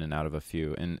in and out of a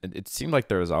few, and it seemed like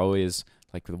there was always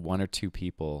like one or two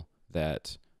people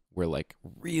that were like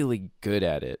really good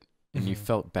at it, and you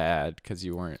felt bad because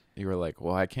you were like,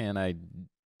 well, why can't I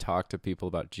talk to people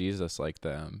about Jesus like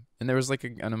them? And there was like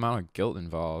an amount of guilt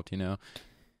involved, you know.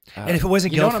 And if it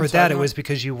wasn't guilt for that, it was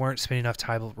because you weren't spending enough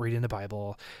time reading the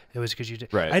Bible. It was because you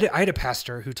did. Right. I had a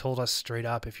pastor who told us straight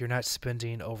up, if you're not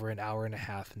spending over an hour and a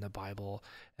half in the Bible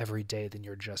every day, then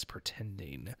you're just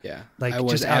pretending. Yeah. Like I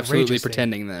was just absolutely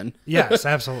pretending then. Yes,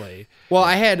 absolutely. Well,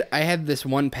 I had this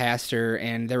one pastor,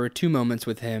 and there were two moments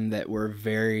with him that were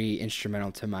very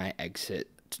instrumental to my exit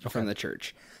from the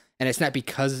church. And it's not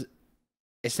because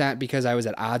I was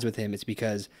at odds with him. It's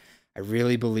because I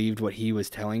really believed what he was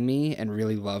telling me and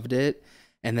really loved it.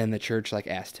 And then the church like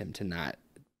asked him to not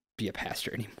be a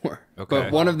pastor anymore. Okay.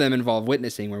 But one of them involved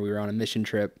witnessing, where we were on a mission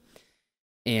trip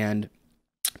and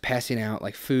passing out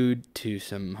like food to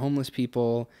some homeless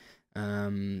people.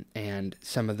 And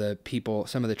some of the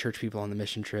church people on the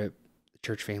mission trip, the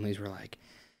church families were like,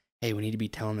 hey, we need to be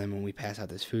telling them when we pass out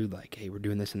this food, like, hey, we're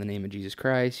doing this in the name of Jesus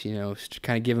Christ, you know,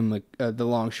 kind of give them the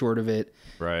long short of it.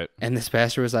 Right. And this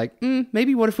pastor was like,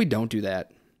 maybe what if we don't do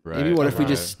that? Right. Maybe what if we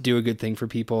just do a good thing for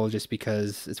people just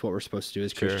because it's what we're supposed to do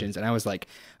as Christians? And I was like,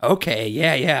 okay,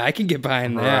 yeah, I can get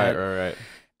behind that. Right.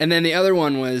 And then the other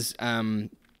one was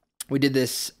we did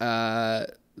this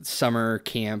summer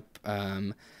camp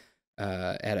at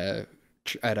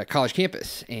a college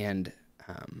campus, and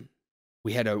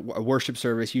we had a worship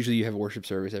service. Usually you have a worship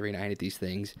service every night at these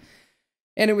things.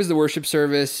 And it was the worship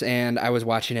service, and I was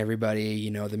watching everybody, you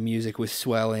know, the music was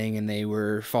swelling, and they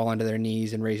were falling to their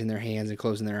knees and raising their hands and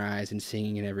closing their eyes and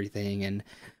singing and everything, and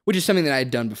which is something that I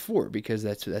had done before because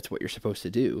that's what you're supposed to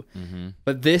do. Mm-hmm.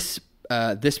 But this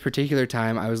particular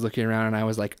time, I was looking around and I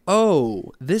was like,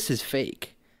 oh, this is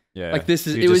fake. Yeah. Like this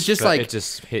is, it was just like, it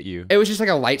just hit you. It was just like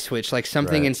a light switch. Like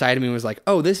something inside of me was like,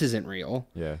 oh, this isn't real.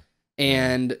 Yeah.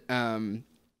 And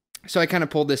so I kind of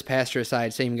pulled this pastor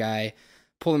aside, same guy,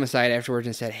 pulled him aside afterwards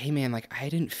and said, hey man, like I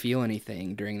didn't feel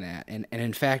anything during that. And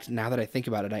in fact, now that I think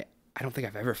about it, I don't think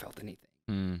I've ever felt anything.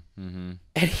 Mm-hmm.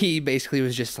 And he basically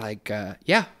was just like,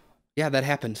 yeah, that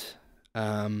happens.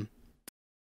 And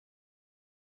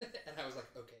I was like,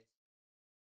 okay.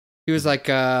 He was like,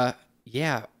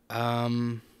 yeah, I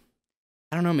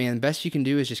don't know, man. The best you can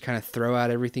do is just kind of throw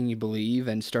out everything you believe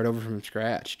and start over from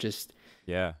scratch. Just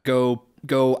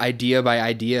go idea by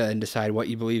idea and decide what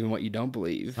you believe and what you don't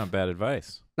believe. Not bad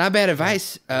advice. Not bad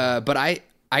advice. But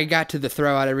I got to the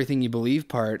throw out everything you believe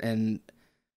part, and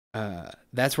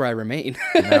that's where I remain.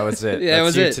 And that was it. Yeah, that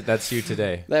was it. That's you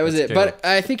today. That was it. Caleb. But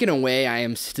I think in a way I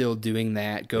am still doing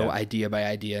that. Go idea by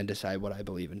idea and decide what I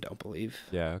believe and don't believe.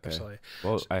 Yeah, okay. Absolutely.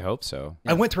 Well, I hope so.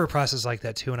 I went through a process like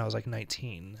that too when I was like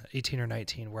 18 or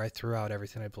 19, where I threw out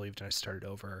everything I believed and I started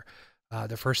over.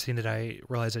 The first thing that I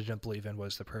realized I didn't believe in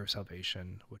was the prayer of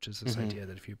salvation, which is this idea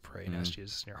that if you pray and ask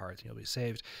Jesus in your heart, then you'll be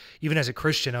saved. Even as a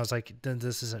Christian, I was like,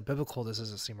 this isn't biblical. This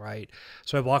doesn't seem right.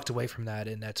 So I walked away from that,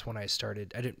 and that's when I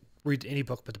started. I didn't read any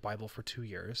book but the Bible for 2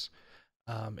 years.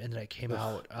 And then I came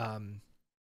out.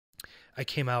 I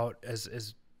came out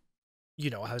as you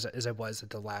know, as I was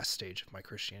at the last stage of my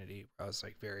Christianity. I was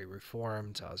like very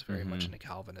reformed. I was very much into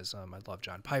Calvinism. I love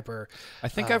John Piper. I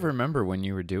think I remember when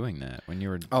you were doing that, when you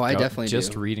were I definitely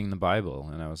just reading the Bible,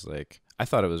 and I was like, I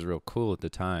thought it was real cool at the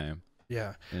time.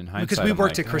 Yeah, in hindsight, because we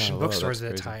worked like, at Christian bookstores at the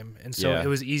crazy. time, and so it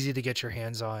was easy to get your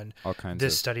hands on all kinds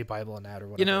this of study Bible and that or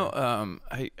whatever. You know,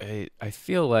 I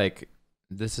feel like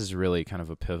this is really kind of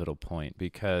a pivotal point,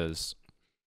 because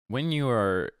when you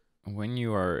are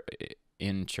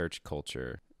in church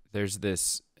culture, there's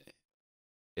this.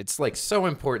 It's like so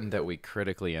important that we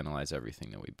critically analyze everything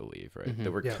that we believe, right?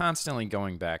 That we're constantly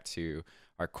going back to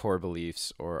our core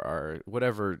beliefs or our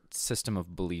whatever system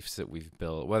of beliefs that we've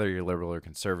built, whether you're liberal or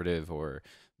conservative or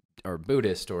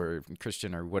Buddhist or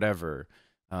Christian or whatever.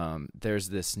 There's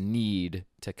this need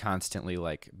to constantly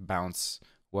like bounce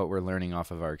what we're learning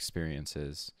off of our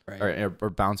experiences, right, or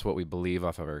bounce what we believe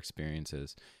off of our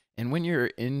experiences. And when you're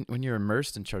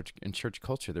immersed in church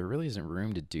culture, there really isn't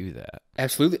room to do that.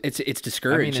 Absolutely, it's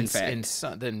discouraged. I mean,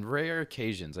 in rare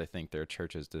occasions, I think there are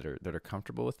churches that are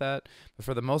comfortable with that, but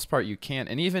for the most part, you can't.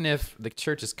 And even if the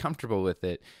church is comfortable with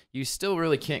it, you still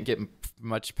really can't get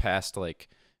much past like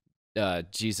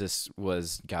Jesus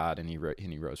was God and he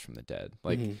rose from the dead.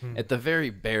 Like at the very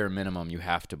bare minimum, you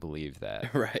have to believe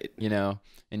that, right? You know,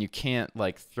 and you can't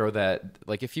like throw that.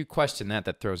 Like if you question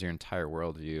that throws your entire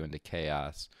worldview into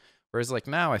chaos. Whereas like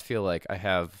now I feel like I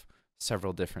have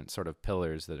several different sort of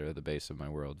pillars that are the base of my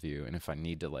worldview. And if I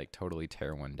need to like totally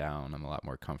tear one down, I'm a lot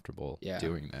more comfortable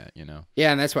doing that, you know?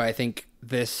 Yeah. And that's why I think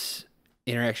this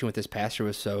interaction with this pastor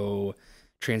was so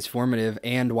transformative,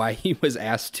 and why he was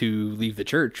asked to leave the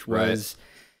church was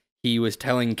he was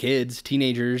telling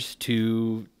teenagers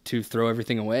to throw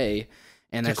everything away.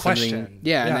 And that's something, and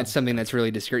that's something that's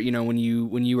really discouraging. You know, when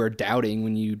you are doubting,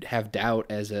 when you have doubt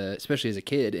especially as a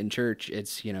kid in church,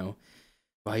 it's, you know,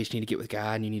 well, you just need to get with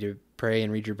God and you need to pray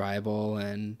and read your Bible.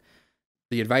 And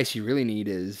the advice you really need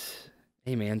is,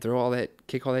 hey man,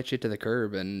 kick all that shit to the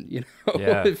curb and, you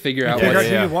know, figure out who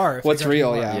you are, what's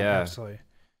real. Yeah, absolutely.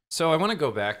 So I want to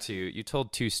go back to, you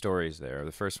told two stories there.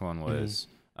 The first one was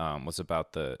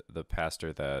about the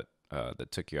pastor that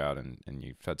took you out and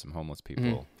you fed some homeless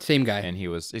people. Same guy. And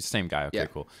it's the same guy. Okay,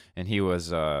 cool. And he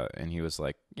was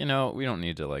like, you know, we don't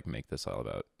need to like make this all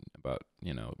about,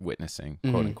 you know, witnessing,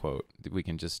 quote unquote. We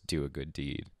can just do a good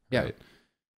deed. Right?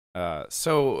 Yeah.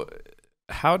 So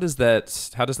how does that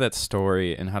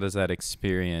story and how does that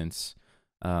experience,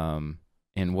 and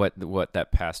what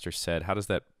that pastor said, how does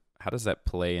that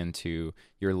play into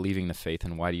your leaving the faith,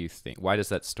 and why is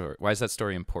that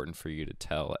story important for you to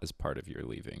tell as part of your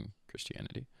leaving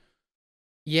Christianity?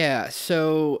 Yeah,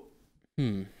 so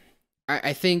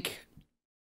I think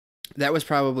that was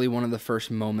probably one of the first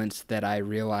moments that I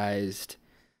realized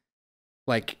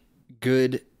like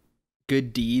good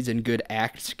deeds and good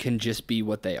acts can just be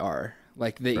what they are.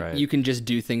 Like you can just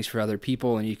do things for other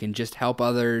people and you can just help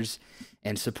others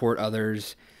and support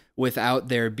others without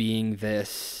there being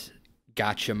this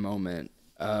gotcha moment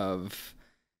of,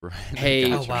 Right.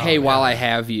 Hey, while I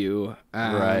have you.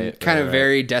 Right. Kind of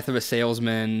very Death of a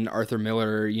Salesman, Arthur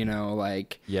Miller,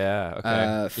 like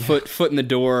foot in the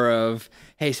door of,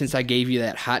 hey, since I gave you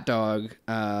that hot dog,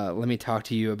 let me talk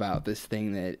to you about this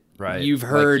thing that you've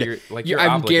heard.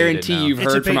 I guarantee you've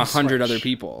heard from 100 other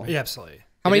people. Yeah, absolutely.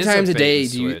 How many times a day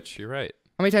do you? You're right.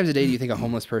 How many times a day do you think a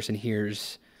homeless person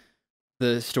hears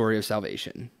the story of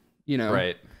salvation?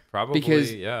 Right. Probably.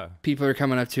 Because yeah. people are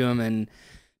coming up to him and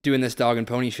doing this dog and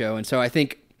pony show. And so I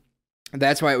think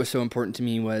that's why it was so important to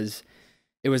me.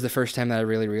 It was the first time that I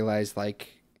really realized,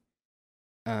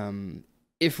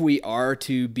 if we are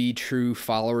to be true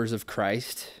followers of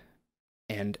Christ,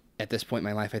 and at this point in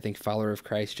my life, I think follower of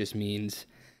Christ just means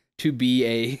to be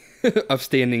a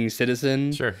upstanding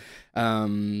citizen. Sure.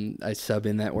 I sub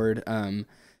in that word.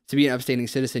 To be an upstanding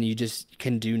citizen, you just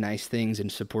can do nice things and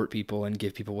support people and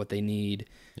give people what they need.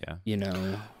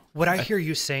 Yeah. What I hear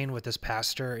you saying with this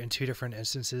pastor in two different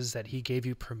instances, that he gave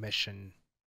you permission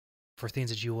for things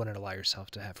that you wouldn't allow yourself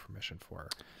to have permission for.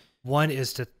 One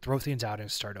is to throw things out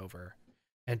and start over.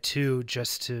 And two,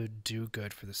 just to do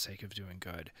good for the sake of doing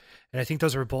good. And I think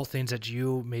those are both things that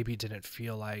you maybe didn't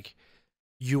feel like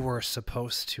you were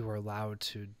supposed to or allowed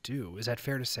to do. Is that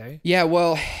fair to say? Yeah,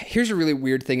 well, here's a really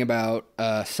weird thing about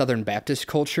Southern Baptist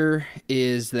culture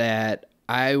is that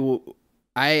I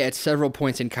at several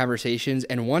points in conversations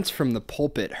and once from the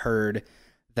pulpit heard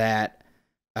that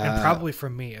and probably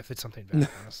from me if it's something bad,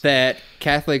 that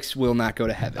Catholics will not go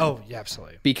to heaven. Oh, yeah,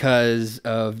 absolutely. Because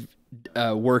of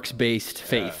works-based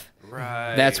faith.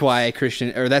 Right. That's why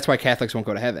Catholics won't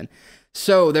go to heaven.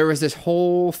 So there was this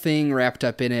whole thing wrapped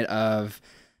up in it of,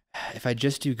 if I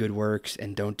just do good works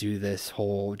and don't do this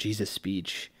whole Jesus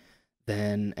speech,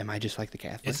 then am I just like the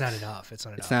Catholics? It's not enough. It's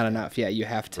not enough. Yeah, you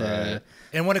have to. Right. And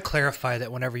I want to clarify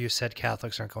that whenever you said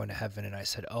Catholics aren't going to heaven, and I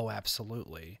said, "Oh,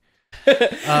 absolutely."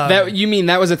 That you mean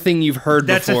that was a thing you've heard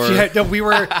before?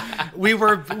 We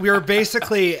were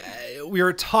basically. We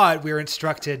were taught, we were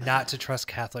instructed not to trust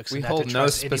Catholics. We and hold no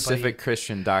specific anybody.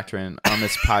 Christian doctrine on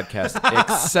this podcast,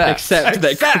 except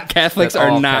that Catholics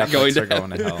are not Catholics going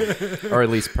to hell, or at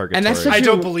least purgatory. And that's I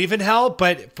don't believe in hell,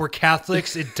 but for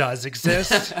Catholics, it does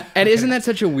exist. And isn't that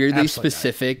such a weirdly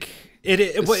specific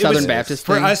Southern Baptist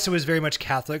thing? For us, it was very much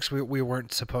Catholics. We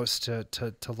weren't supposed to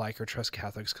like or trust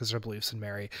Catholics because of their beliefs in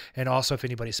Mary, and also if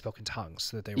anybody spoke in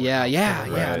tongues, that they were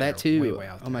that too. Way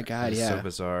out oh my God, it's so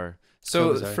bizarre.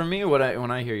 So for me, when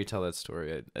I hear you tell that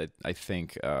story, I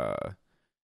think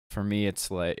for me it's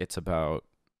about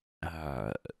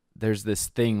there's this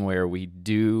thing where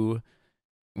when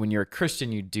you're a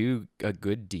Christian, you do a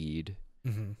good deed,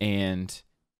 and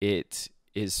it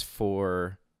is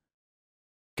for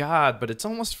God, but it's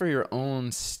almost for your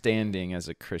own standing as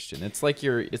a Christian. It's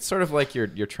sort of like you're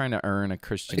trying to earn a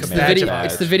Christian badge.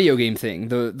 It's the video game thing,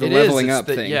 the leveling up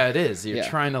thing. Yeah, it is. You're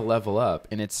trying to level up,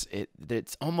 and it's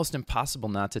almost impossible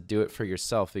not to do it for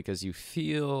yourself because you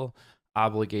feel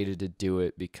obligated to do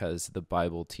it because the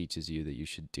Bible teaches you that you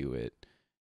should do it.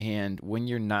 And when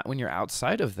you're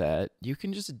outside of that, you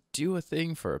can just do a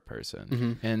thing for a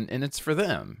person, and it's for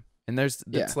them. And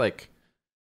it's like.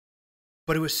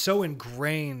 But it was so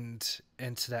ingrained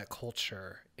into that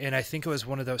culture. And I think it was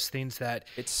one of those things that,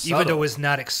 even though it was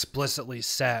not explicitly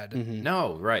said,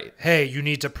 no, right. Hey, you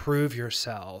need to prove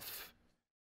yourself.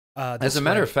 As a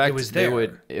matter of fact, they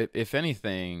would, if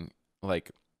anything,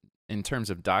 like in terms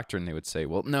of doctrine, they would say,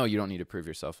 well, no, you don't need to prove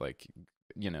yourself. Like,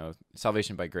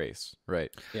 salvation by grace.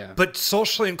 Right. Yeah. But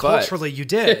socially and culturally, you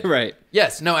did. Right.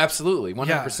 Yes. No, absolutely.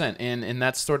 100%. And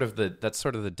that's sort of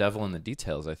the devil in the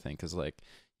details, I think, is like,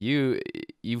 you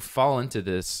fall into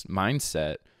this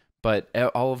mindset, but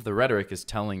all of the rhetoric is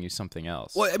telling you something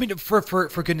else. Well, I mean, for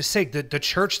goodness sake, the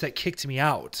church that kicked me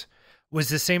out was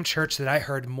the same church that I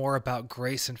heard more about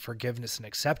grace and forgiveness and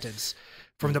acceptance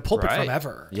from the pulpit from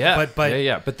ever. Yeah,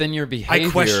 but then your behavior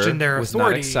I questioned their was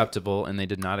authority. Not acceptable, and they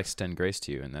did not extend grace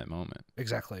to you in that moment.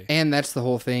 Exactly. And that's the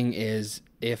whole thing is,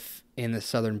 if in the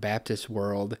Southern Baptist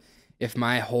world, if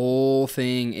my whole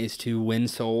thing is to win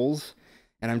souls,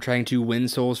 and I'm trying to win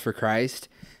souls for Christ,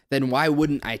 then why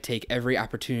wouldn't I take every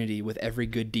opportunity with every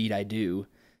good deed I do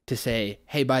to say,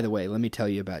 hey, by the way, let me tell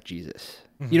you about Jesus.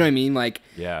 You know what I mean? Like,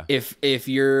 if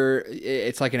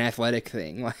it's like an athletic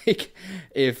thing, like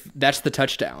if that's the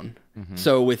touchdown.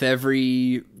 So with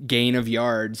every gain of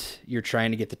yards, you're trying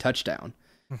to get the touchdown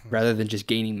rather than just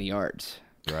gaining the yards.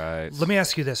 Right. Let me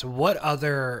ask you this. What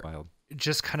other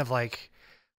just kind of like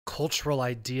cultural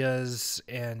ideas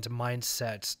and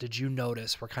mindsets did you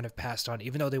notice were kind of passed on,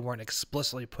 even though they weren't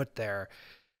explicitly put there,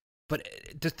 But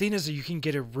the thing is that you can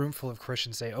get a room full of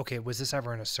Christians say, okay, was this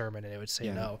ever in a sermon? And they would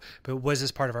say no. But was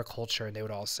this part of our culture? And they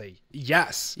would all say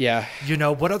yes. Yeah. You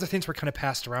know, what other things were kind of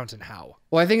passed around and how?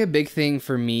 Well, I think a big thing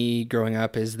for me growing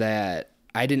up is that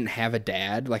I didn't have a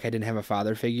dad. Like, I didn't have a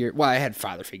father figure. Well, I had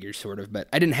father figures sort of, but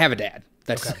I didn't have a dad.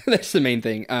 That's that's the main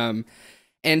thing.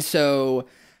 And so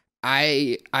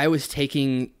I was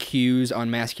taking cues on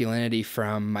masculinity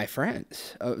from my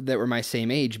friends that were my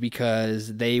same age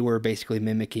because they were basically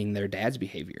mimicking their dad's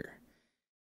behavior.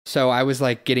 So I was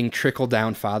like getting trickle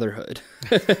down fatherhood.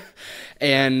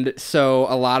 And so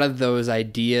a lot of those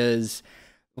ideas,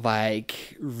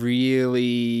 like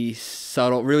really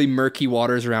subtle, really murky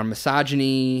waters around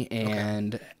misogyny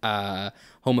and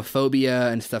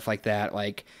homophobia and stuff like that,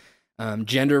 like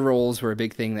gender roles were a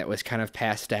big thing that was kind of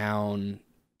passed down.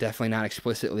 Definitely not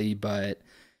explicitly, but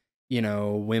you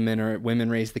know, women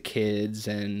raise the kids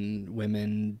and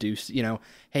women do, you know,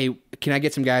 hey, can I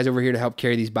get some guys over here to help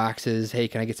carry these boxes? Hey,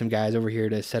 can I get some guys over here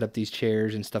to set up these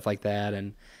chairs and stuff like that?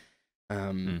 And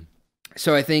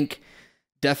so I think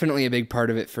definitely a big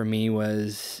part of it for me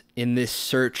was in this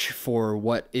search for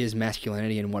what is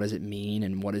masculinity and what does it mean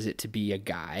and what is it to be a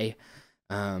guy.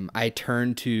 I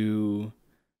turned to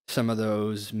some of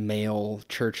those male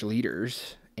church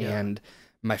leaders and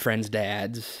my friends'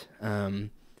 dads,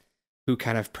 who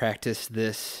kind of practice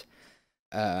this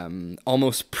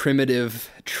almost primitive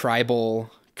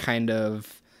tribal kind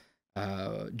of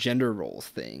gender roles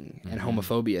thing and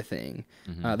homophobia thing.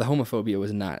 The homophobia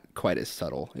was not quite as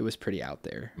subtle. It was pretty out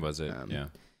there. Was it? Yeah.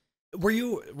 Were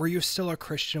you still a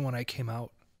Christian when I came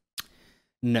out?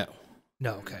 No.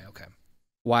 Okay.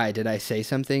 Why did I say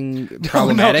something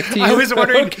problematic to you? I was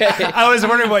wondering. I was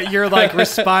wondering what your like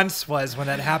response was when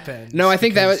that happened. No, I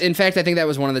think that was. In fact, I think that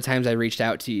was one of the times I reached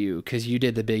out to you because you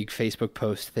did the big Facebook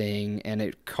post thing, and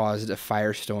it caused a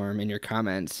firestorm in your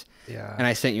comments. Yeah. And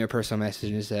I sent you a personal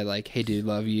message and said like, "Hey, dude,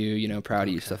 love you. You know, proud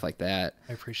of you, stuff like that."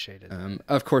 I appreciate it.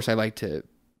 Of course, I like to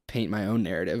paint my own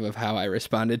narrative of how I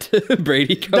responded to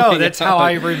Brady coming No, that's out. how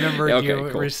I remember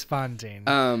cool. responding.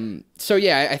 So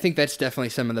yeah, I think that's definitely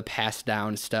some of the passed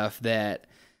down stuff that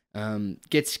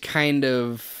gets kind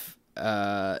of,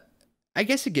 I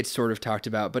guess it gets sort of talked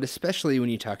about, but especially when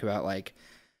you talk about like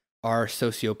our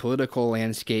socio-political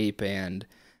landscape and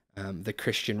the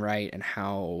Christian right and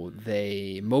how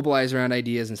they mobilize around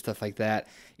ideas and stuff like that,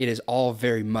 it is all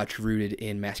very much rooted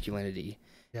in masculinity.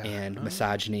 And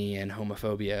misogyny and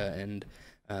homophobia and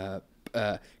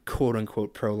quote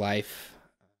unquote pro-life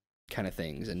kind of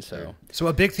things. And so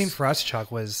a big theme for us,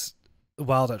 Chuck, was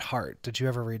Wild at Heart. Did you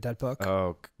ever read that book?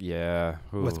 Oh yeah.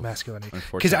 Ooh, with masculinity.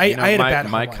 Because I had a bad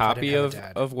my copy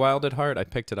of Wild at Heart, I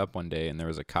picked it up one day and there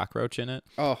was a cockroach in it.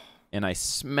 Oh. And I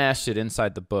smashed it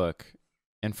inside the book.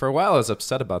 And for a while I was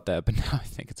upset about that, but now I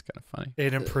think it's kind of funny.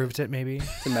 It improved it maybe.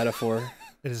 It's a metaphor.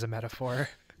 It is a metaphor.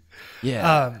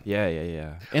 Yeah,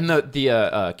 yeah. And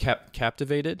the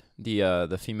Captivated,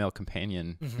 the female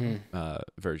companion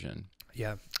version.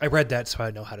 Yeah, I read that so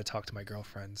I know how to talk to my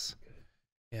girlfriends.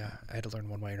 Yeah, I had to learn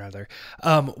one way or another.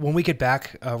 When we get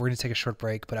back, we're going to take a short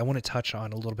break, but I want to touch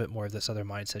on a little bit more of this other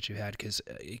mindset you had because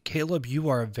Caleb, you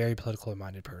are a very politically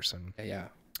minded person. Yeah,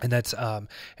 and that's and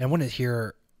I want to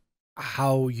hear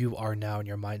how you are now and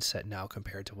your mindset now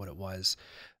compared to what it was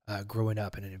growing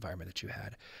up in an environment that you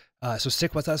had. So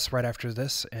stick with us right after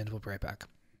this, and we'll be right back.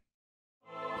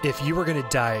 If you were going to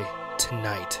die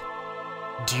tonight,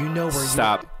 do you know where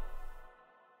Stop.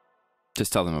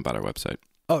 Just tell them about our website.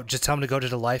 Oh, just tell them to go to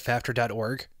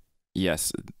thelifeafter.org?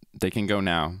 Yes, they can go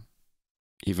now,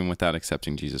 even without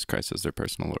accepting Jesus Christ as their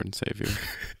personal Lord and Savior.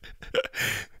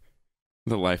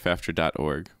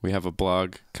 Thelifeafter.org. We have a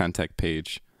blog, contact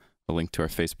page, a link to our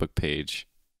Facebook page,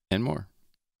 and more.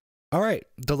 All right,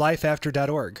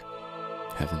 thelifeafter.org.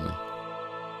 Heavenly.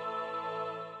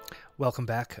 Welcome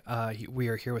back. We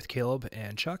are here with Caleb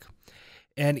and Chuck.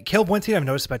 And Caleb, one thing I've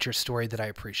noticed about your story that I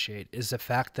appreciate is the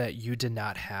fact that you did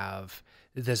not have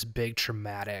this big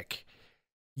traumatic,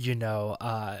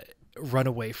 run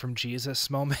away from Jesus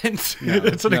moment.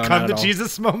 It's when it comes to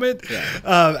Jesus moment.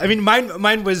 Yeah. I mean,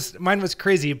 mine was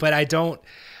crazy, but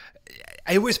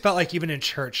I always felt like even in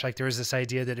church, like there was this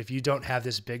idea that if you don't have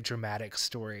this big dramatic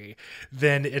story,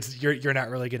 then you're not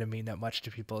really going to mean that much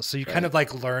to people. So you kind of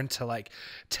like learn to like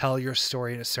tell your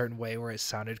story in a certain way where it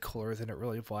sounded cooler than it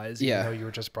really was. Even though you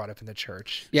were just brought up in the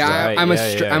church. Yeah, right.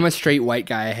 I'm a straight white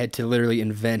guy. I had to literally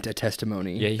invent a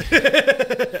testimony.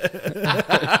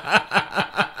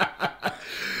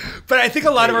 But I think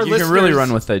a lot of our listeners... You can really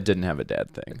run with the didn't have a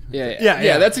dad thing.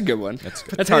 Yeah, that's a good one.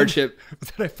 That's hardship.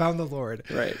 Then I found the Lord.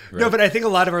 Right. No, but I think a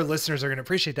lot of our listeners are going to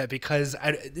appreciate that because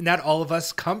not all of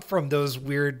us come from those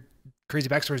weird crazy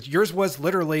backstories. Yours was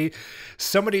literally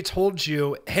somebody told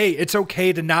you, hey, it's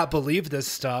okay to not believe this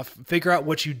stuff. Figure out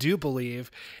what you do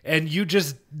believe. And you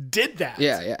just did that.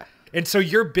 Yeah. And so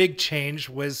your big change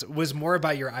was more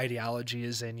about your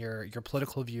ideologies and your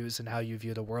political views and how you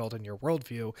view the world and your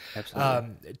worldview.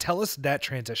 Absolutely. Tell us that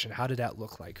transition. How did that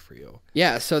look like for you?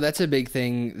 Yeah, so that's a big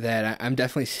thing that I'm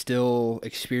definitely still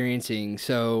experiencing.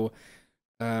 So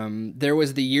there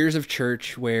was the years of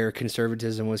church where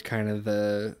conservatism was kind of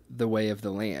the way of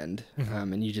the land.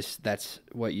 Mm-hmm. And that's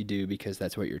what you do because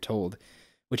that's what you're told,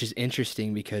 which is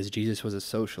interesting because Jesus was a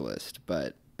socialist,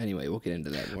 but anyway, we'll get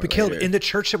into that more later. Caleb, in the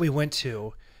church that we went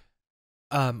to,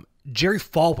 Jerry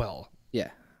Falwell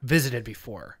visited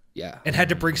before. Yeah. And had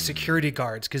to bring security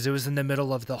guards because it was in the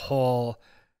middle of the whole...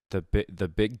 The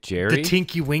big Jerry? The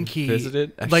Tinky Winky.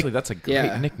 Visited? Actually, that's a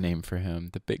great nickname for him.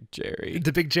 The Big Jerry.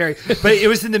 The Big Jerry. But it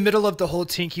was in the middle of the whole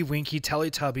Tinky Winky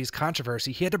Teletubbies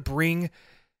controversy. He had to bring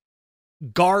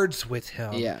guards with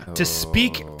him to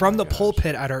speak from the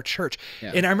pulpit at our church.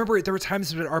 Yeah. And I remember there were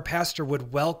times that our pastor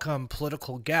would welcome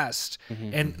political guests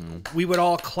and we would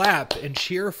all clap and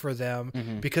cheer for them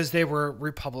because they were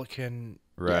Republican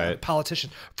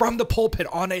politicians from the pulpit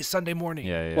on a Sunday morning.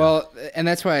 Yeah. Well, and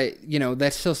that's why,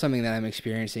 that's still something that I'm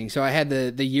experiencing. So I had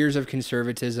the years of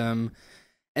conservatism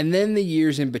and then the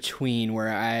years in between where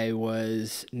I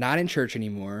was not in church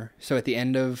anymore. So at the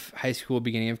end of high school,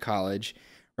 beginning of college,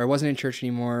 where I wasn't in church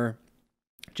anymore,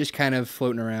 just kind of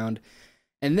floating around.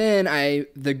 And then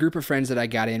the group of friends that I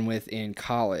got in with in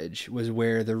college was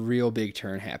where the real big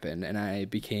turn happened, and I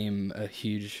became a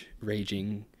huge,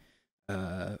 raging,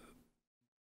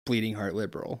 bleeding heart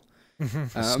liberal.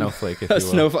 Snowflake, if you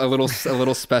will. A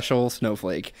little special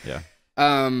snowflake. Yeah.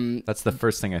 That's the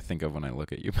first thing I think of when I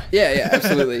look at you. Yeah,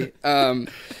 absolutely.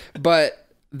 But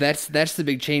that's the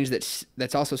big change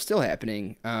that's also still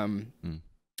happening.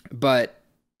 But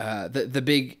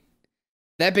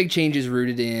that big change is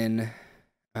rooted in,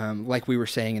 like we were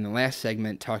saying in the last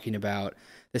segment, talking about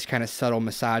this kind of subtle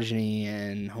misogyny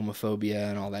and homophobia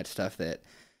and all that stuff that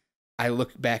I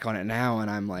look back on it now and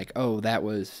I'm like, oh,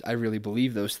 I really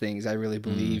believed those things. I really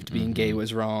believed being gay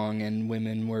was wrong and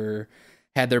women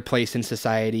had their place in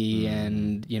society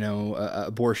and,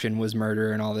 abortion was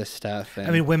murder and all this stuff. And,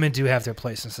 I mean, women do have their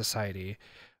place in society.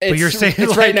 But you're saying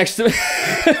it's right next to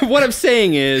what I'm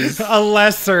saying is a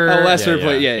lesser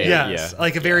place. Yes.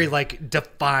 Like a very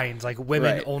defined, like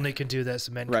women only can do this,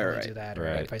 men can only do that,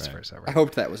 or vice versa. Right? I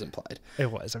hoped that was implied.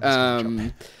 It was.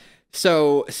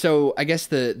 So I guess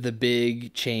the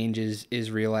big change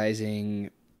is realizing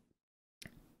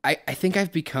I think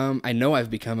I know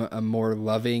I've become a more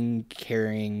loving,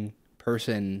 caring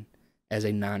person as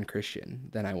a non-Christian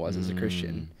than I was as a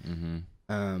Christian.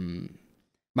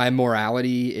 My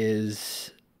morality is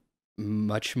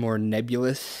much more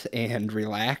nebulous and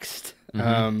relaxed.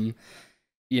 Before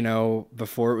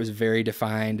it was very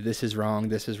defined. This is wrong.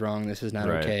 This is wrong. This is not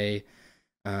okay.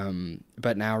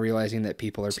 But now realizing that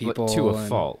people are people to a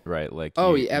fault, right? Like,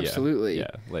 absolutely.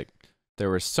 Yeah. Like there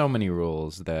were so many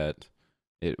rules that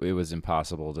it was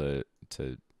impossible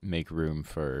to make room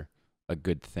for a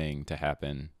good thing to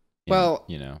happen.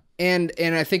 And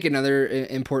I think another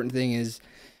important thing is,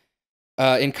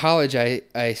 in college,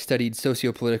 I studied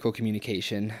sociopolitical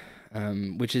communication,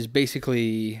 which is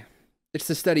basically, it's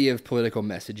the study of political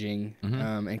messaging,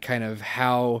 and kind of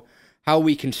how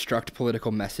we construct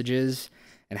political messages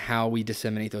and how we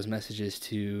disseminate those messages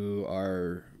to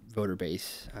our voter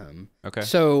base. Okay.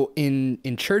 So in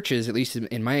churches, at least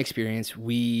in my experience,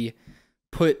 we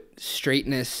put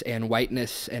straightness and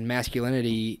whiteness and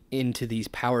masculinity into these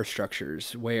power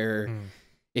structures where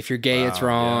if you're gay, it's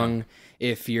wrong. Yeah.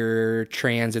 If you're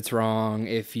trans, it's wrong.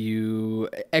 If you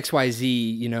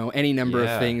XYZ, any number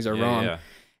of things are wrong. Yeah.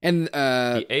 And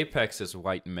the apex is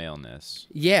white maleness.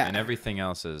 Yeah. And everything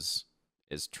else is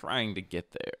trying to get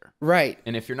there. Right.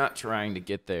 And if you're not trying to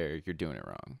get there, you're doing it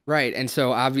wrong. Right. And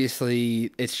so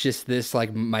obviously it's just this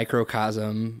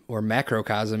microcosm or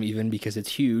macrocosm even because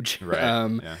it's huge.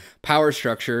 Right. Power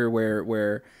structure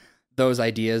where those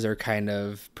ideas are kind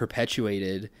of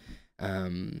perpetuated.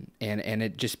 And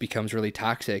it just becomes really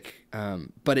toxic.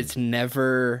 But it's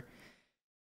never,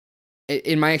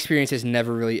 in my experience, it's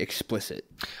never really explicit.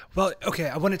 Well, okay,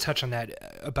 I want to touch on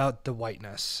that about the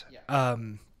whiteness.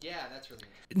 Yeah, that's really interesting.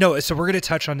 No, so we're going to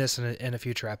touch on this in a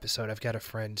future episode. I've got a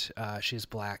friend, she's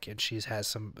black, and she has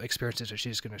some experiences that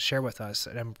she's going to share with us,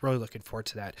 and I'm really looking forward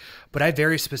to that. But I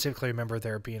very specifically remember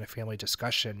there being a family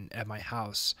discussion at my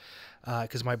house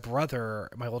because my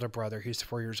older brother, he's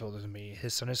 4 years older than me,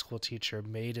 his Sunday school teacher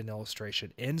made an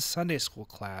illustration in Sunday school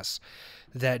class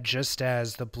that just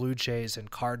as the Blue Jays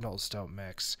and Cardinals don't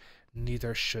mix,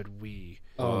 neither should we.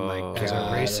 Oh my God. As a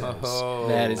racist.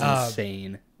 That is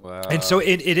insane. Wow. And so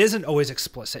it isn't always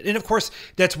explicit. And of course,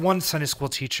 that's one Sunday school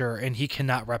teacher, and he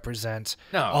cannot represent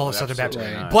all of Southern Baptist.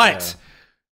 Not. But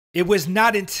it was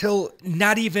not until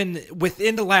not even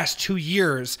within the last 2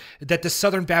 years that the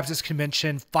Southern Baptist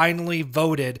Convention finally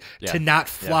voted to not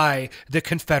fly the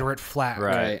Confederate flag.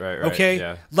 Right. Okay?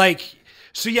 Yeah. Like,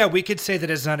 so yeah, we could say that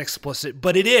it's not explicit,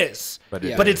 but it is. But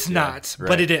it's not. Right.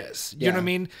 But it is. You know what I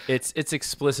mean? It's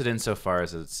explicit insofar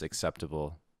as it's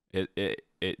acceptable.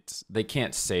 It's they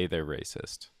can't say they're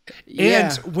racist.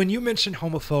 And when you mention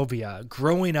homophobia,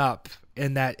 growing up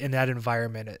in that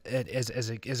environment as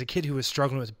a kid who was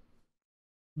struggling with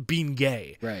being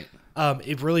gay, right?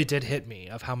 It really did hit me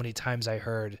of how many times I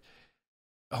heard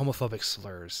homophobic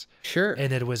slurs. Sure.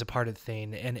 And it was a part of the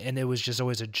thing, and it was just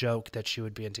always a joke that she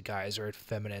would be into guys or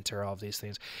effeminate or all of these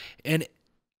things. And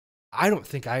I don't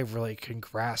think I really can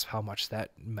grasp how much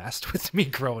that messed with me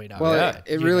growing up. Well,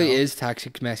 it really is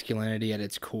toxic masculinity at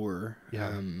its core.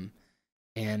 Yeah.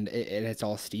 And it's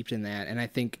all steeped in that. And I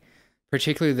think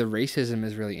particularly the racism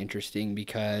is really interesting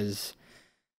because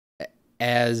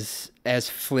as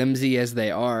flimsy as they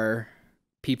are,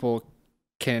 people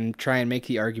can try and make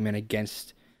the argument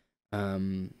against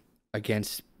the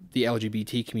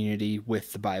LGBT community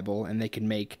with the Bible, and they can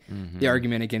make the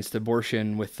argument against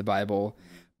abortion with the Bible.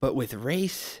 But with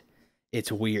race,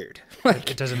 it's weird.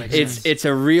 Like, it doesn't make sense. It's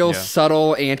a real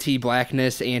subtle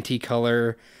anti-blackness,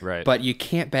 anti-color, right? But you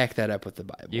can't back that up with the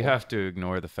Bible. You have to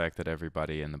ignore the fact that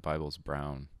everybody in the Bible's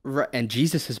brown, right? And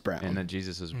Jesus is brown. And that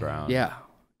Jesus is brown.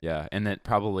 Yeah, and that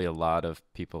probably a lot of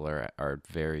people are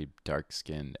very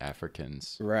dark-skinned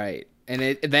Africans, right?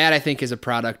 And that I think is a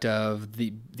product of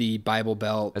the Bible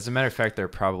Belt. As a matter of fact, there are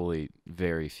probably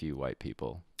very few white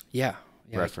people. Yeah.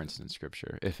 Referenced in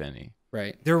Scripture, if any.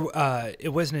 Right. There,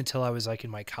 it wasn't until I was like in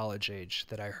my college age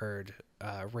that I heard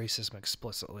racism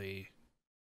explicitly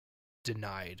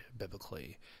denied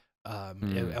biblically.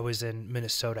 I was in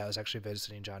Minnesota. I was actually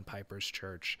visiting John Piper's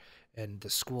church and the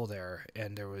school there,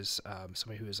 and there was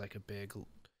somebody who was like a big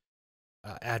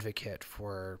advocate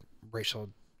for racial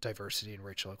diversity and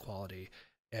racial equality.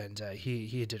 And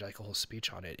he did like a whole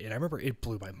speech on it, and I remember it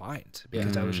blew my mind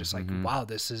because I was just like, wow,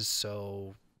 this is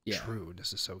so true.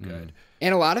 This is so good.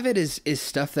 And a lot of it is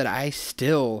stuff that I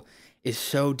still is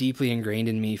so deeply ingrained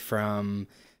in me from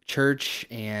church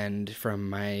and from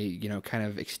my, kind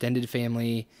of extended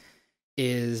family,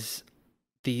 is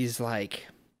these like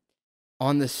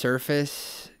on the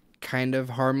surface kind of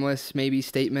harmless maybe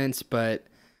statements, but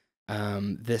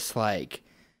this like,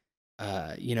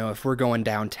 if we're going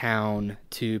downtown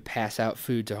to pass out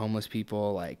food to homeless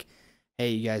people, like, hey,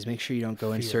 you guys, make sure you don't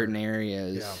go in certain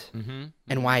areas. Yeah.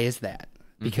 And why is that?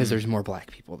 Because there's more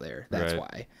black people there. That's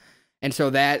why. And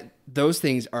so those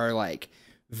things are like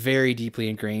very deeply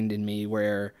ingrained in me,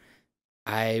 where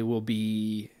I will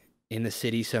be in the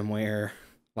city somewhere,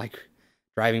 like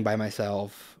driving by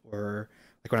myself, or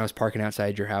like when I was parking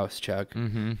outside your house, Chuck.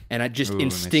 And I just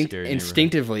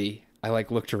instinctively, I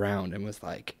like looked around and was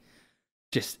like,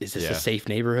 is this a safe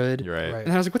neighborhood? Right.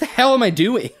 And I was like, what the hell am I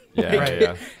doing?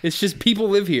 Yeah, It's just people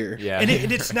live here. Yeah. And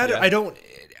it's not,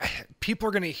 people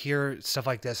are going to hear stuff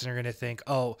like this and they're going to think,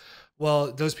 oh,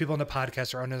 well, those people on the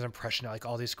podcast are under the impression that like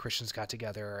all these Christians got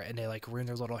together and they like ruined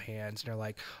their little hands and they're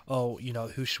like, oh,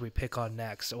 who should we pick on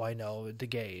next? Oh, I know, the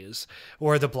gays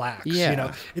or the blacks.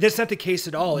 Yeah. That's not the case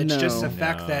at all. It's just the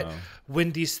fact that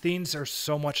when these things are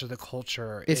so much of the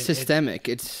culture, it's systemic.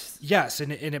 And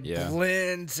it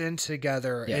blends in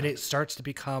together and it starts to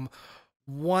become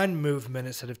one movement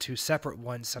instead of two separate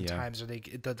ones sometimes, or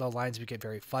the lines get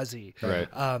very fuzzy. Right.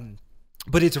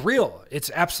 But it's real.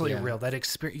 It's absolutely real.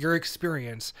 That your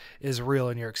experience is real,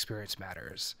 and your experience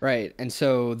matters. Right. And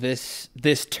so this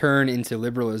turn into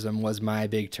liberalism was my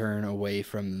big turn away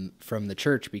from the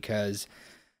church, because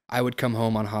I would come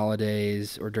home on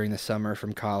holidays or during the summer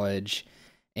from college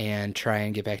and try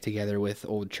and get back together with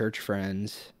old church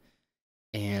friends,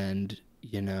 and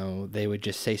they would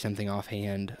just say something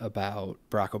offhand about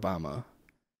Barack Obama,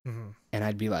 and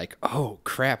I'd be like, "Oh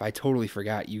crap! I totally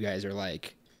forgot you guys are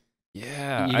like."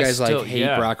 Yeah, you guys hate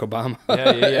Barack Obama.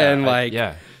 Yeah. And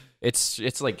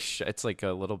it's like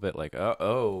a little bit like that's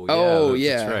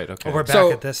right. Okay, we're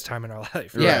back at this time in our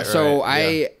life. Yeah,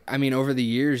 I mean, over the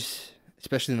years,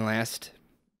 especially in the last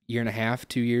year and a half,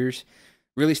 2 years,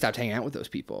 really stopped hanging out with those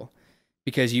people,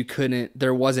 because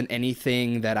there wasn't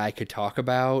anything that I could talk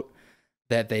about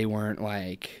that they weren't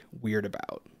like weird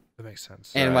about. That makes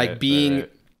sense. And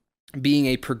being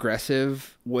a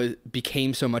progressive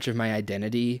became so much of my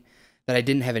identity that I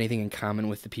didn't have anything in common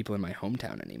with the people in my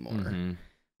hometown anymore.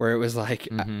 where it was like,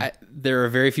 there are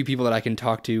very few people that I can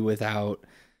talk to without,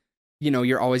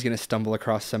 you're always going to stumble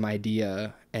across some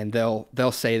idea and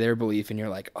they'll say their belief and you're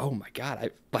like, oh my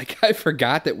God, I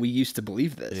forgot that we used to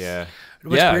believe this. Yeah.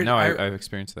 Weird, no, I've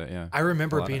experienced that. Yeah. I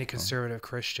remember being a conservative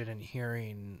Christian and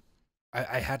hearing,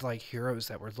 I had like heroes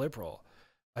that were liberal.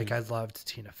 Like I loved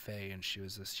Tina Fey and she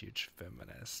was this huge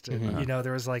feminist. And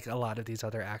there was like a lot of these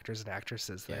other actors and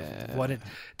actresses that I wanted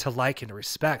to like and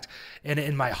respect. And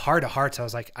in my heart of hearts, I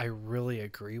was like, I really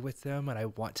agree with them and I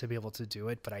want to be able to do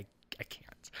it, but I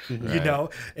can't,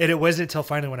 And it wasn't until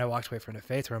finally when I walked away from the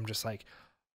faith where I'm just like,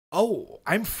 oh,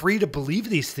 I'm free to believe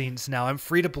these things now. I'm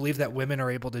free to believe that women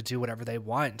are able to do whatever they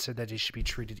want, so that they should be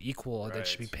treated equal, that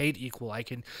should be paid equal. I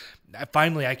can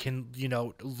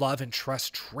love and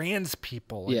trust trans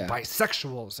people and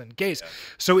bisexuals and gays.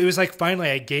 So it was like finally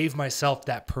I gave myself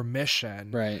that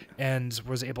permission, and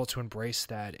was able to embrace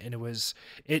that. And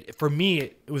for me,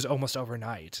 it was almost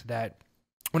overnight that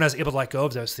when I was able to let go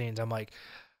of those things, I'm like,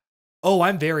 oh,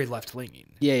 I'm very left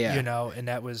leaning. And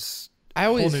that was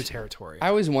whole new territory. I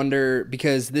always wonder,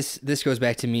 because this goes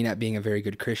back to me not being a very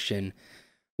good Christian.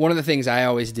 One of the things I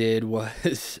always did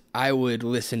was I would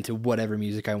listen to whatever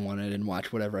music I wanted and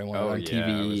watch whatever I wanted on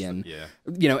TV.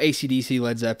 AC/DC,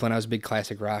 Led Zeppelin. I was a big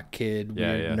classic rock kid,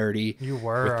 weird, nerdy. You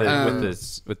were.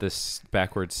 With this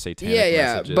backwards satanic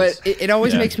messages. But it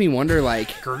always makes me wonder, like...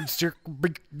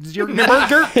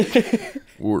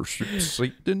 Worship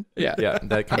Satan.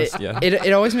 That kind of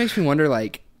It always makes me wonder,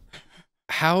 like,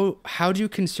 how do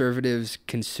conservatives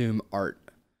consume art?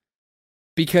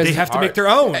 Because they have to make their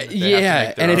own. And it's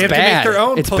bad. They have to make their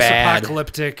own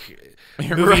post-apocalyptic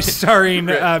movie starring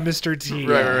Mr. T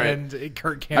and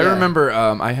Kirk Cameron. I remember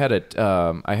I had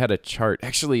a chart.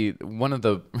 Actually, one of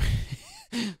the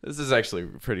this is actually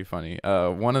pretty funny.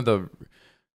 One of the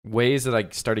ways that I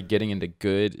started getting into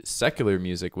good secular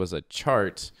music was a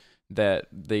chart that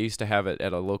they used to have it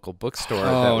at a local bookstore.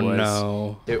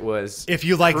 It was if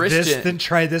you like Christian, this, then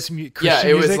try this Christian music.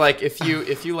 It was like if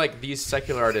you like these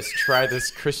secular artists, try this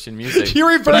Christian music. You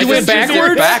went backwards.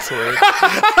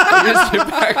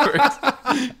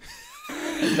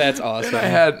 That's awesome.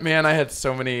 And I had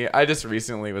so many. I just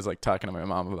recently was like talking to my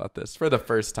mom about this for the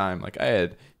first time. Like I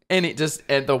had. And it just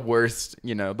at the worst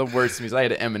music. I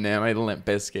had Eminem, I had Limp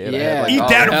Bizkit. Yeah, eat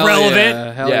that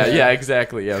relevant. Yeah,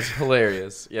 exactly. Yeah, it was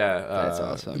hilarious. Yeah, that's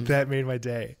awesome. That made my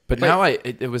day. But now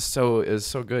it was so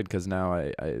good because now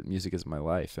I music is my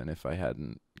life, and if I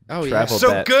hadn't traveled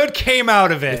so good came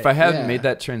out of it. If I hadn't made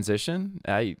that transition,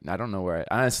 I don't know where I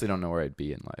honestly don't know where I'd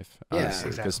be in life.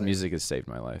 Honestly, because music has saved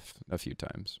my life a few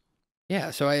times.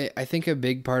 Yeah, so I think a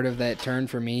big part of that turn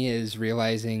for me is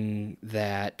realizing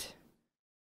that.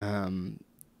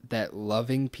 That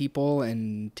loving people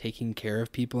and taking care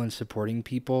of people and supporting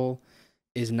people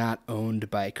is not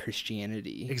owned by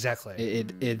Christianity. Exactly.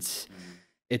 It's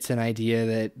an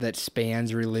idea that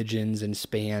spans religions and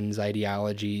spans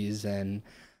ideologies and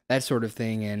that sort of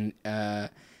thing. And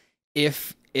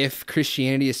if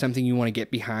Christianity is something you want to get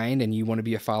behind and you want to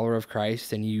be a follower of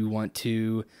Christ and you want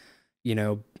to,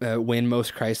 win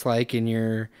most Christ-like in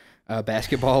your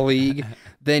basketball league,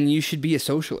 then you should be a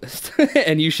socialist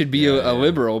and you should be a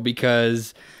liberal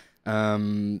because,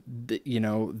 those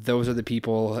are the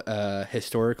people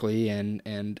historically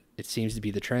and it seems to be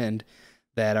the trend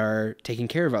that are taking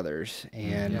care of others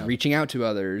and reaching out to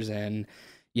others and,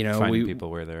 finding people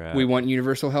where they're at. We want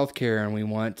universal health care and we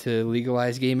want to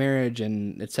legalize gay marriage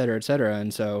and et cetera, et cetera.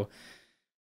 And so,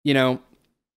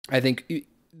 I think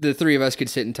the three of us could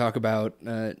sit and talk about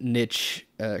niche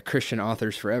Christian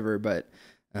authors forever, but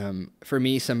for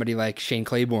me, somebody like Shane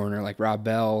Claiborne or like Rob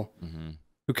Bell,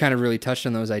 who kind of really touched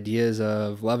on those ideas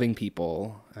of loving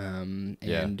people in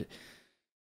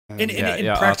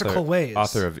practical ways.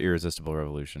 Author of Irresistible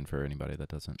Revolution for anybody that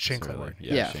doesn't. Shane Claiborne.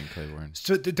 Shane Claiborne.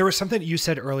 So there was something you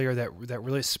said earlier that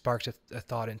really sparked a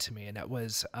thought into me, and that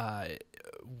was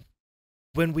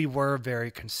when we were very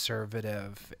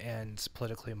conservative and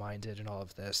politically minded and all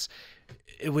of this,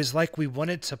 it was like we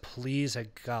wanted to please a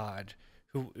God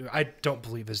who I don't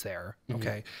believe is there.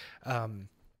 Okay. I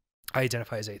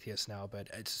identify as atheist now, but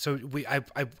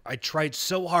I tried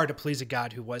so hard to please a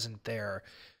God who wasn't there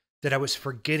that I was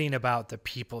forgetting about the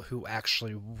people who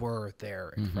actually were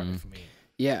there in front of me.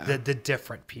 Yeah. The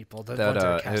different people, the ones that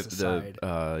are cast aside.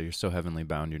 You're so heavenly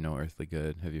bound, you're no earthly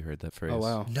good. Have you heard that phrase? Oh,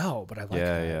 wow. No, but I like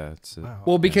that. Yeah. Wow.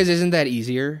 Well, because isn't that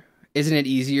easier? Isn't it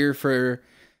easier for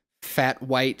fat,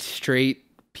 white, straight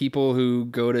people who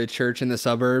go to church in the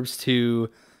suburbs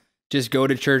to just go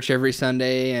to church every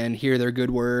Sunday and hear their good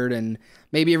word? And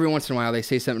maybe every once in a while they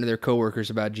say something to their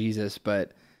coworkers about Jesus.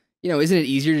 But, isn't it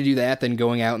easier to do that than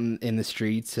going out in the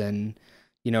streets and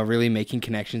really making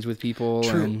connections with people.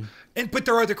 True. But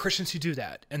there are other Christians who do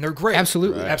that, and they're great.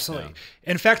 Absolutely. Right. Absolutely.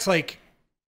 Yeah. In fact, like,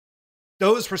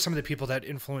 those were some of the people that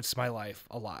influenced my life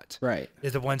a lot. Right.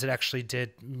 They're the ones that actually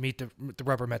did meet the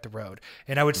rubber met the road.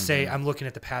 And I would say, I'm looking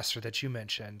at the pastor that you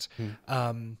mentioned.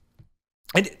 And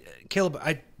Caleb,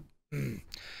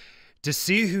 to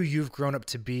see who you've grown up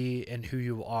to be and who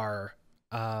you are,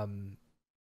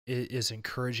 is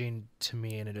encouraging to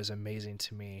me, and it is amazing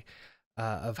to me,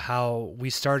 of how we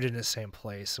started in the same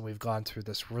place and we've gone through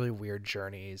this really weird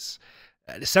journeys,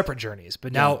 separate journeys,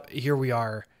 but now here we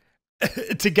are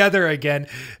together again,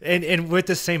 and with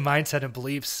the same mindset and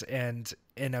beliefs, and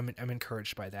I'm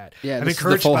encouraged by that. Yeah, I'm this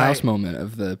encouraged is the Full by, House moment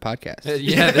of the podcast.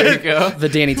 Yeah, there you go. The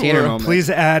Danny Tanner moment. Please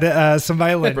add some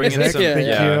violin. Bring in some. Thank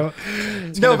you.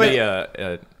 It's but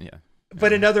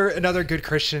But another good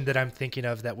Christian that I'm thinking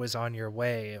of that was on your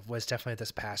way was definitely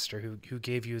this pastor who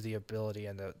gave you the ability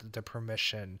and the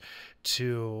permission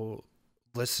to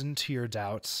listen to your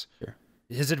doubts. Sure.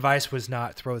 His advice was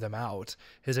not throw them out.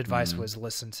 His advice was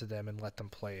listen to them and let them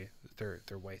play their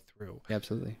way through.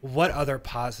 Absolutely. What other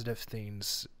positive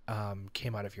things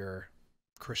came out of your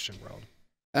Christian world?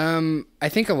 I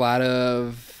think a lot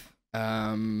of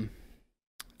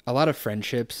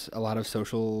friendships, a lot of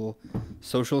social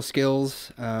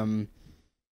skills.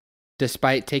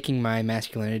 Despite taking my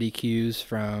masculinity cues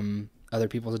from other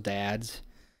people's dads,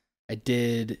 I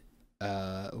did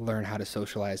learn how to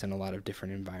socialize in a lot of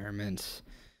different environments.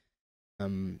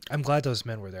 I'm glad those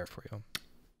men were there for you.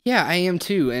 Yeah, I am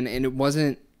too. And it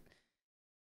wasn't,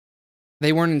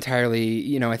 they weren't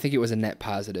entirely, I think it was a net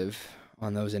positive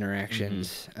on those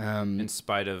interactions. In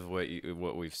spite of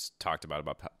what we've talked about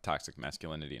toxic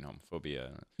masculinity and homophobia.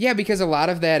 Yeah, because a lot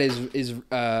of that is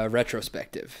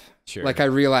retrospective. Sure. Like, I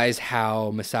realize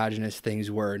how misogynist things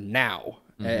were now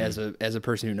as a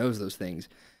person who knows those things.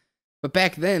 But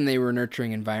back then, they were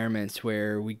nurturing environments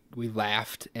where we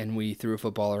laughed and we threw a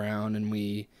football around and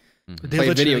we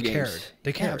played video games. Cared.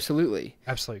 They cared. Yeah,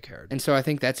 absolutely cared. And so I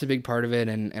think that's a big part of it,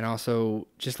 and also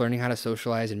just learning how to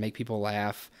socialize and make people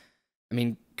laugh. I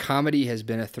mean, comedy has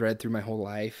been a thread through my whole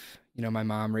life. My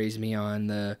mom raised me on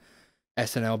the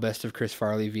SNL Best of Chris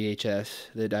Farley VHS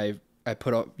that I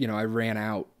put up. I ran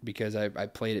out because I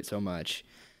played it so much,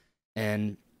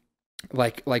 and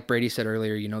like Brady said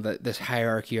earlier, that this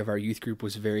hierarchy of our youth group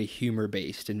was very humor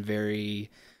based and very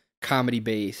comedy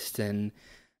based, and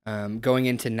going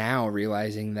into now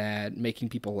realizing that making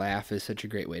people laugh is such a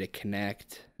great way to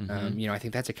connect. I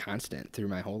think that's a constant through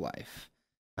my whole life.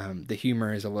 The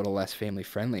humor is a little less family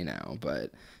friendly now,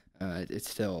 but it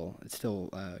still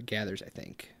gathers, I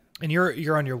think. And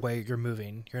you're on your way. You're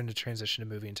moving. You're in the transition to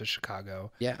moving to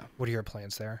Chicago. Yeah. What are your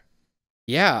plans there?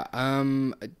 Yeah.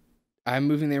 I'm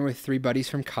moving there with 3 buddies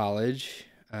from college.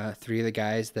 3 of the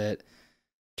guys that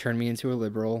turned me into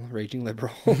a raging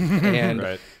liberal, and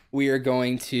right. We are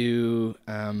going to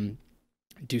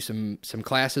do some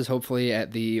classes, hopefully,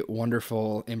 at the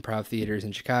wonderful improv theaters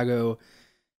in Chicago,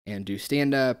 and do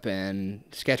stand-up and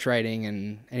sketch writing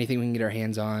and anything we can get our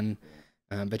hands on.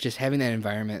 But just having that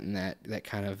environment and that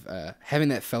kind of having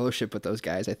that fellowship with those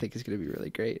guys, I think is going to be really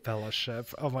great. Fellowship.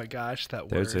 Oh my gosh, that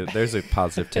word. There's a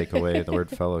positive takeaway, the word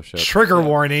fellowship. Trigger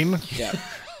warning. Yeah.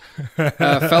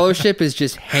 Fellowship is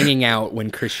just hanging out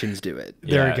when Christians do it.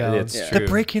 There we go. It's true. The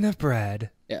breaking of bread.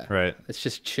 Yeah. Right. It's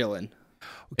just chilling.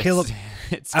 Caleb,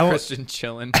 it's Christian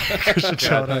chilling. Christian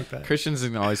chilling like that. Christians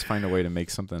can always find a way to make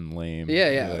something lame.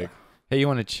 Yeah. Like, hey, you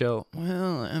want to chill?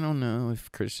 Well, I don't know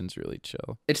if Christians really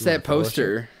chill. It's that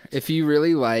poster. If you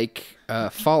really like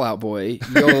Fall Out Boy,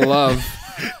 you'll love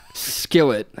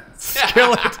Skillet.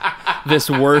 This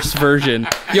worse version.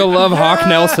 You'll love Hawk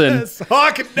Nelson.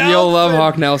 Hawk Nelson. You'll love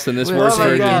Hawk Nelson. This worse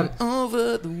version.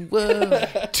 Over the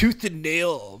world. Tooth and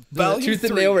Nail. Tooth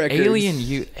and Nail Records.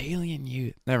 Alien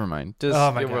Youth. Never mind.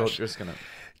 Oh my gosh.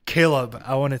 Caleb,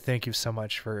 I want to thank you so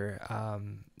much for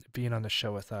being on the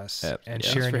show with us and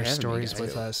sharing your stories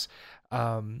with us.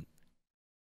 I'm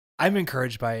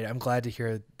encouraged by it. I'm glad to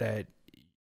hear that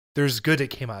there's good that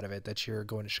came out of it, that you're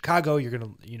going to Chicago, you're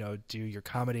going to, do your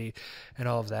comedy and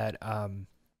all of that.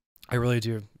 I really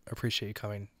do appreciate you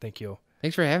coming. Thank you.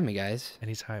 Thanks for having me, guys.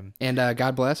 Anytime. And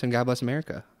God bless, and God bless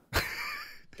America.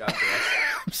 God bless.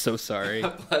 I'm so sorry.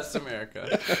 God bless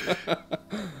America.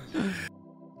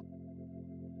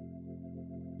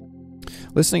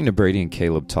 Listening to Brady and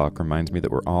Caleb talk reminds me that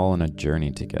we're all on a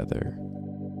journey together.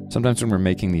 Sometimes when we're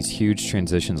making these huge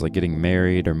transitions like getting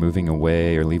married or moving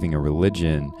away or leaving a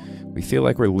religion, we feel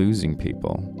like we're losing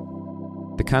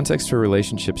people. The context for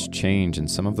relationships change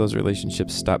and some of those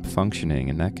relationships stop functioning,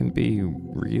 and that can be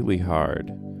really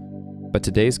hard. But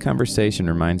today's conversation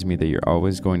reminds me that you're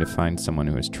always going to find someone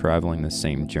who is traveling the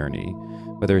same journey,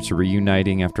 whether it's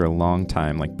reuniting after a long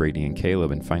time like Brady and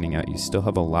Caleb and finding out you still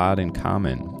have a lot in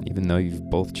common, even though you've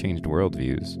both changed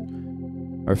worldviews,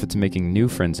 or if it's making new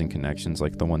friends and connections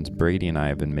like the ones Brady and I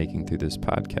have been making through this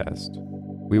podcast.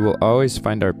 We will always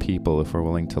find our people if we're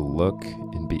willing to look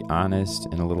and be honest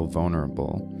and a little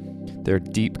vulnerable. There are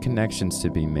deep connections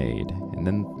to be made, and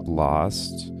then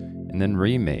lost, and then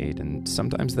remade, and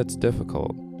sometimes that's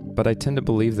difficult. But I tend to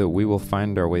believe that we will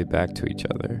find our way back to each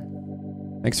other.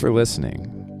 Thanks for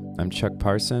listening. I'm Chuck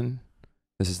Parson.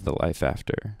 This is The Life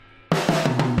After.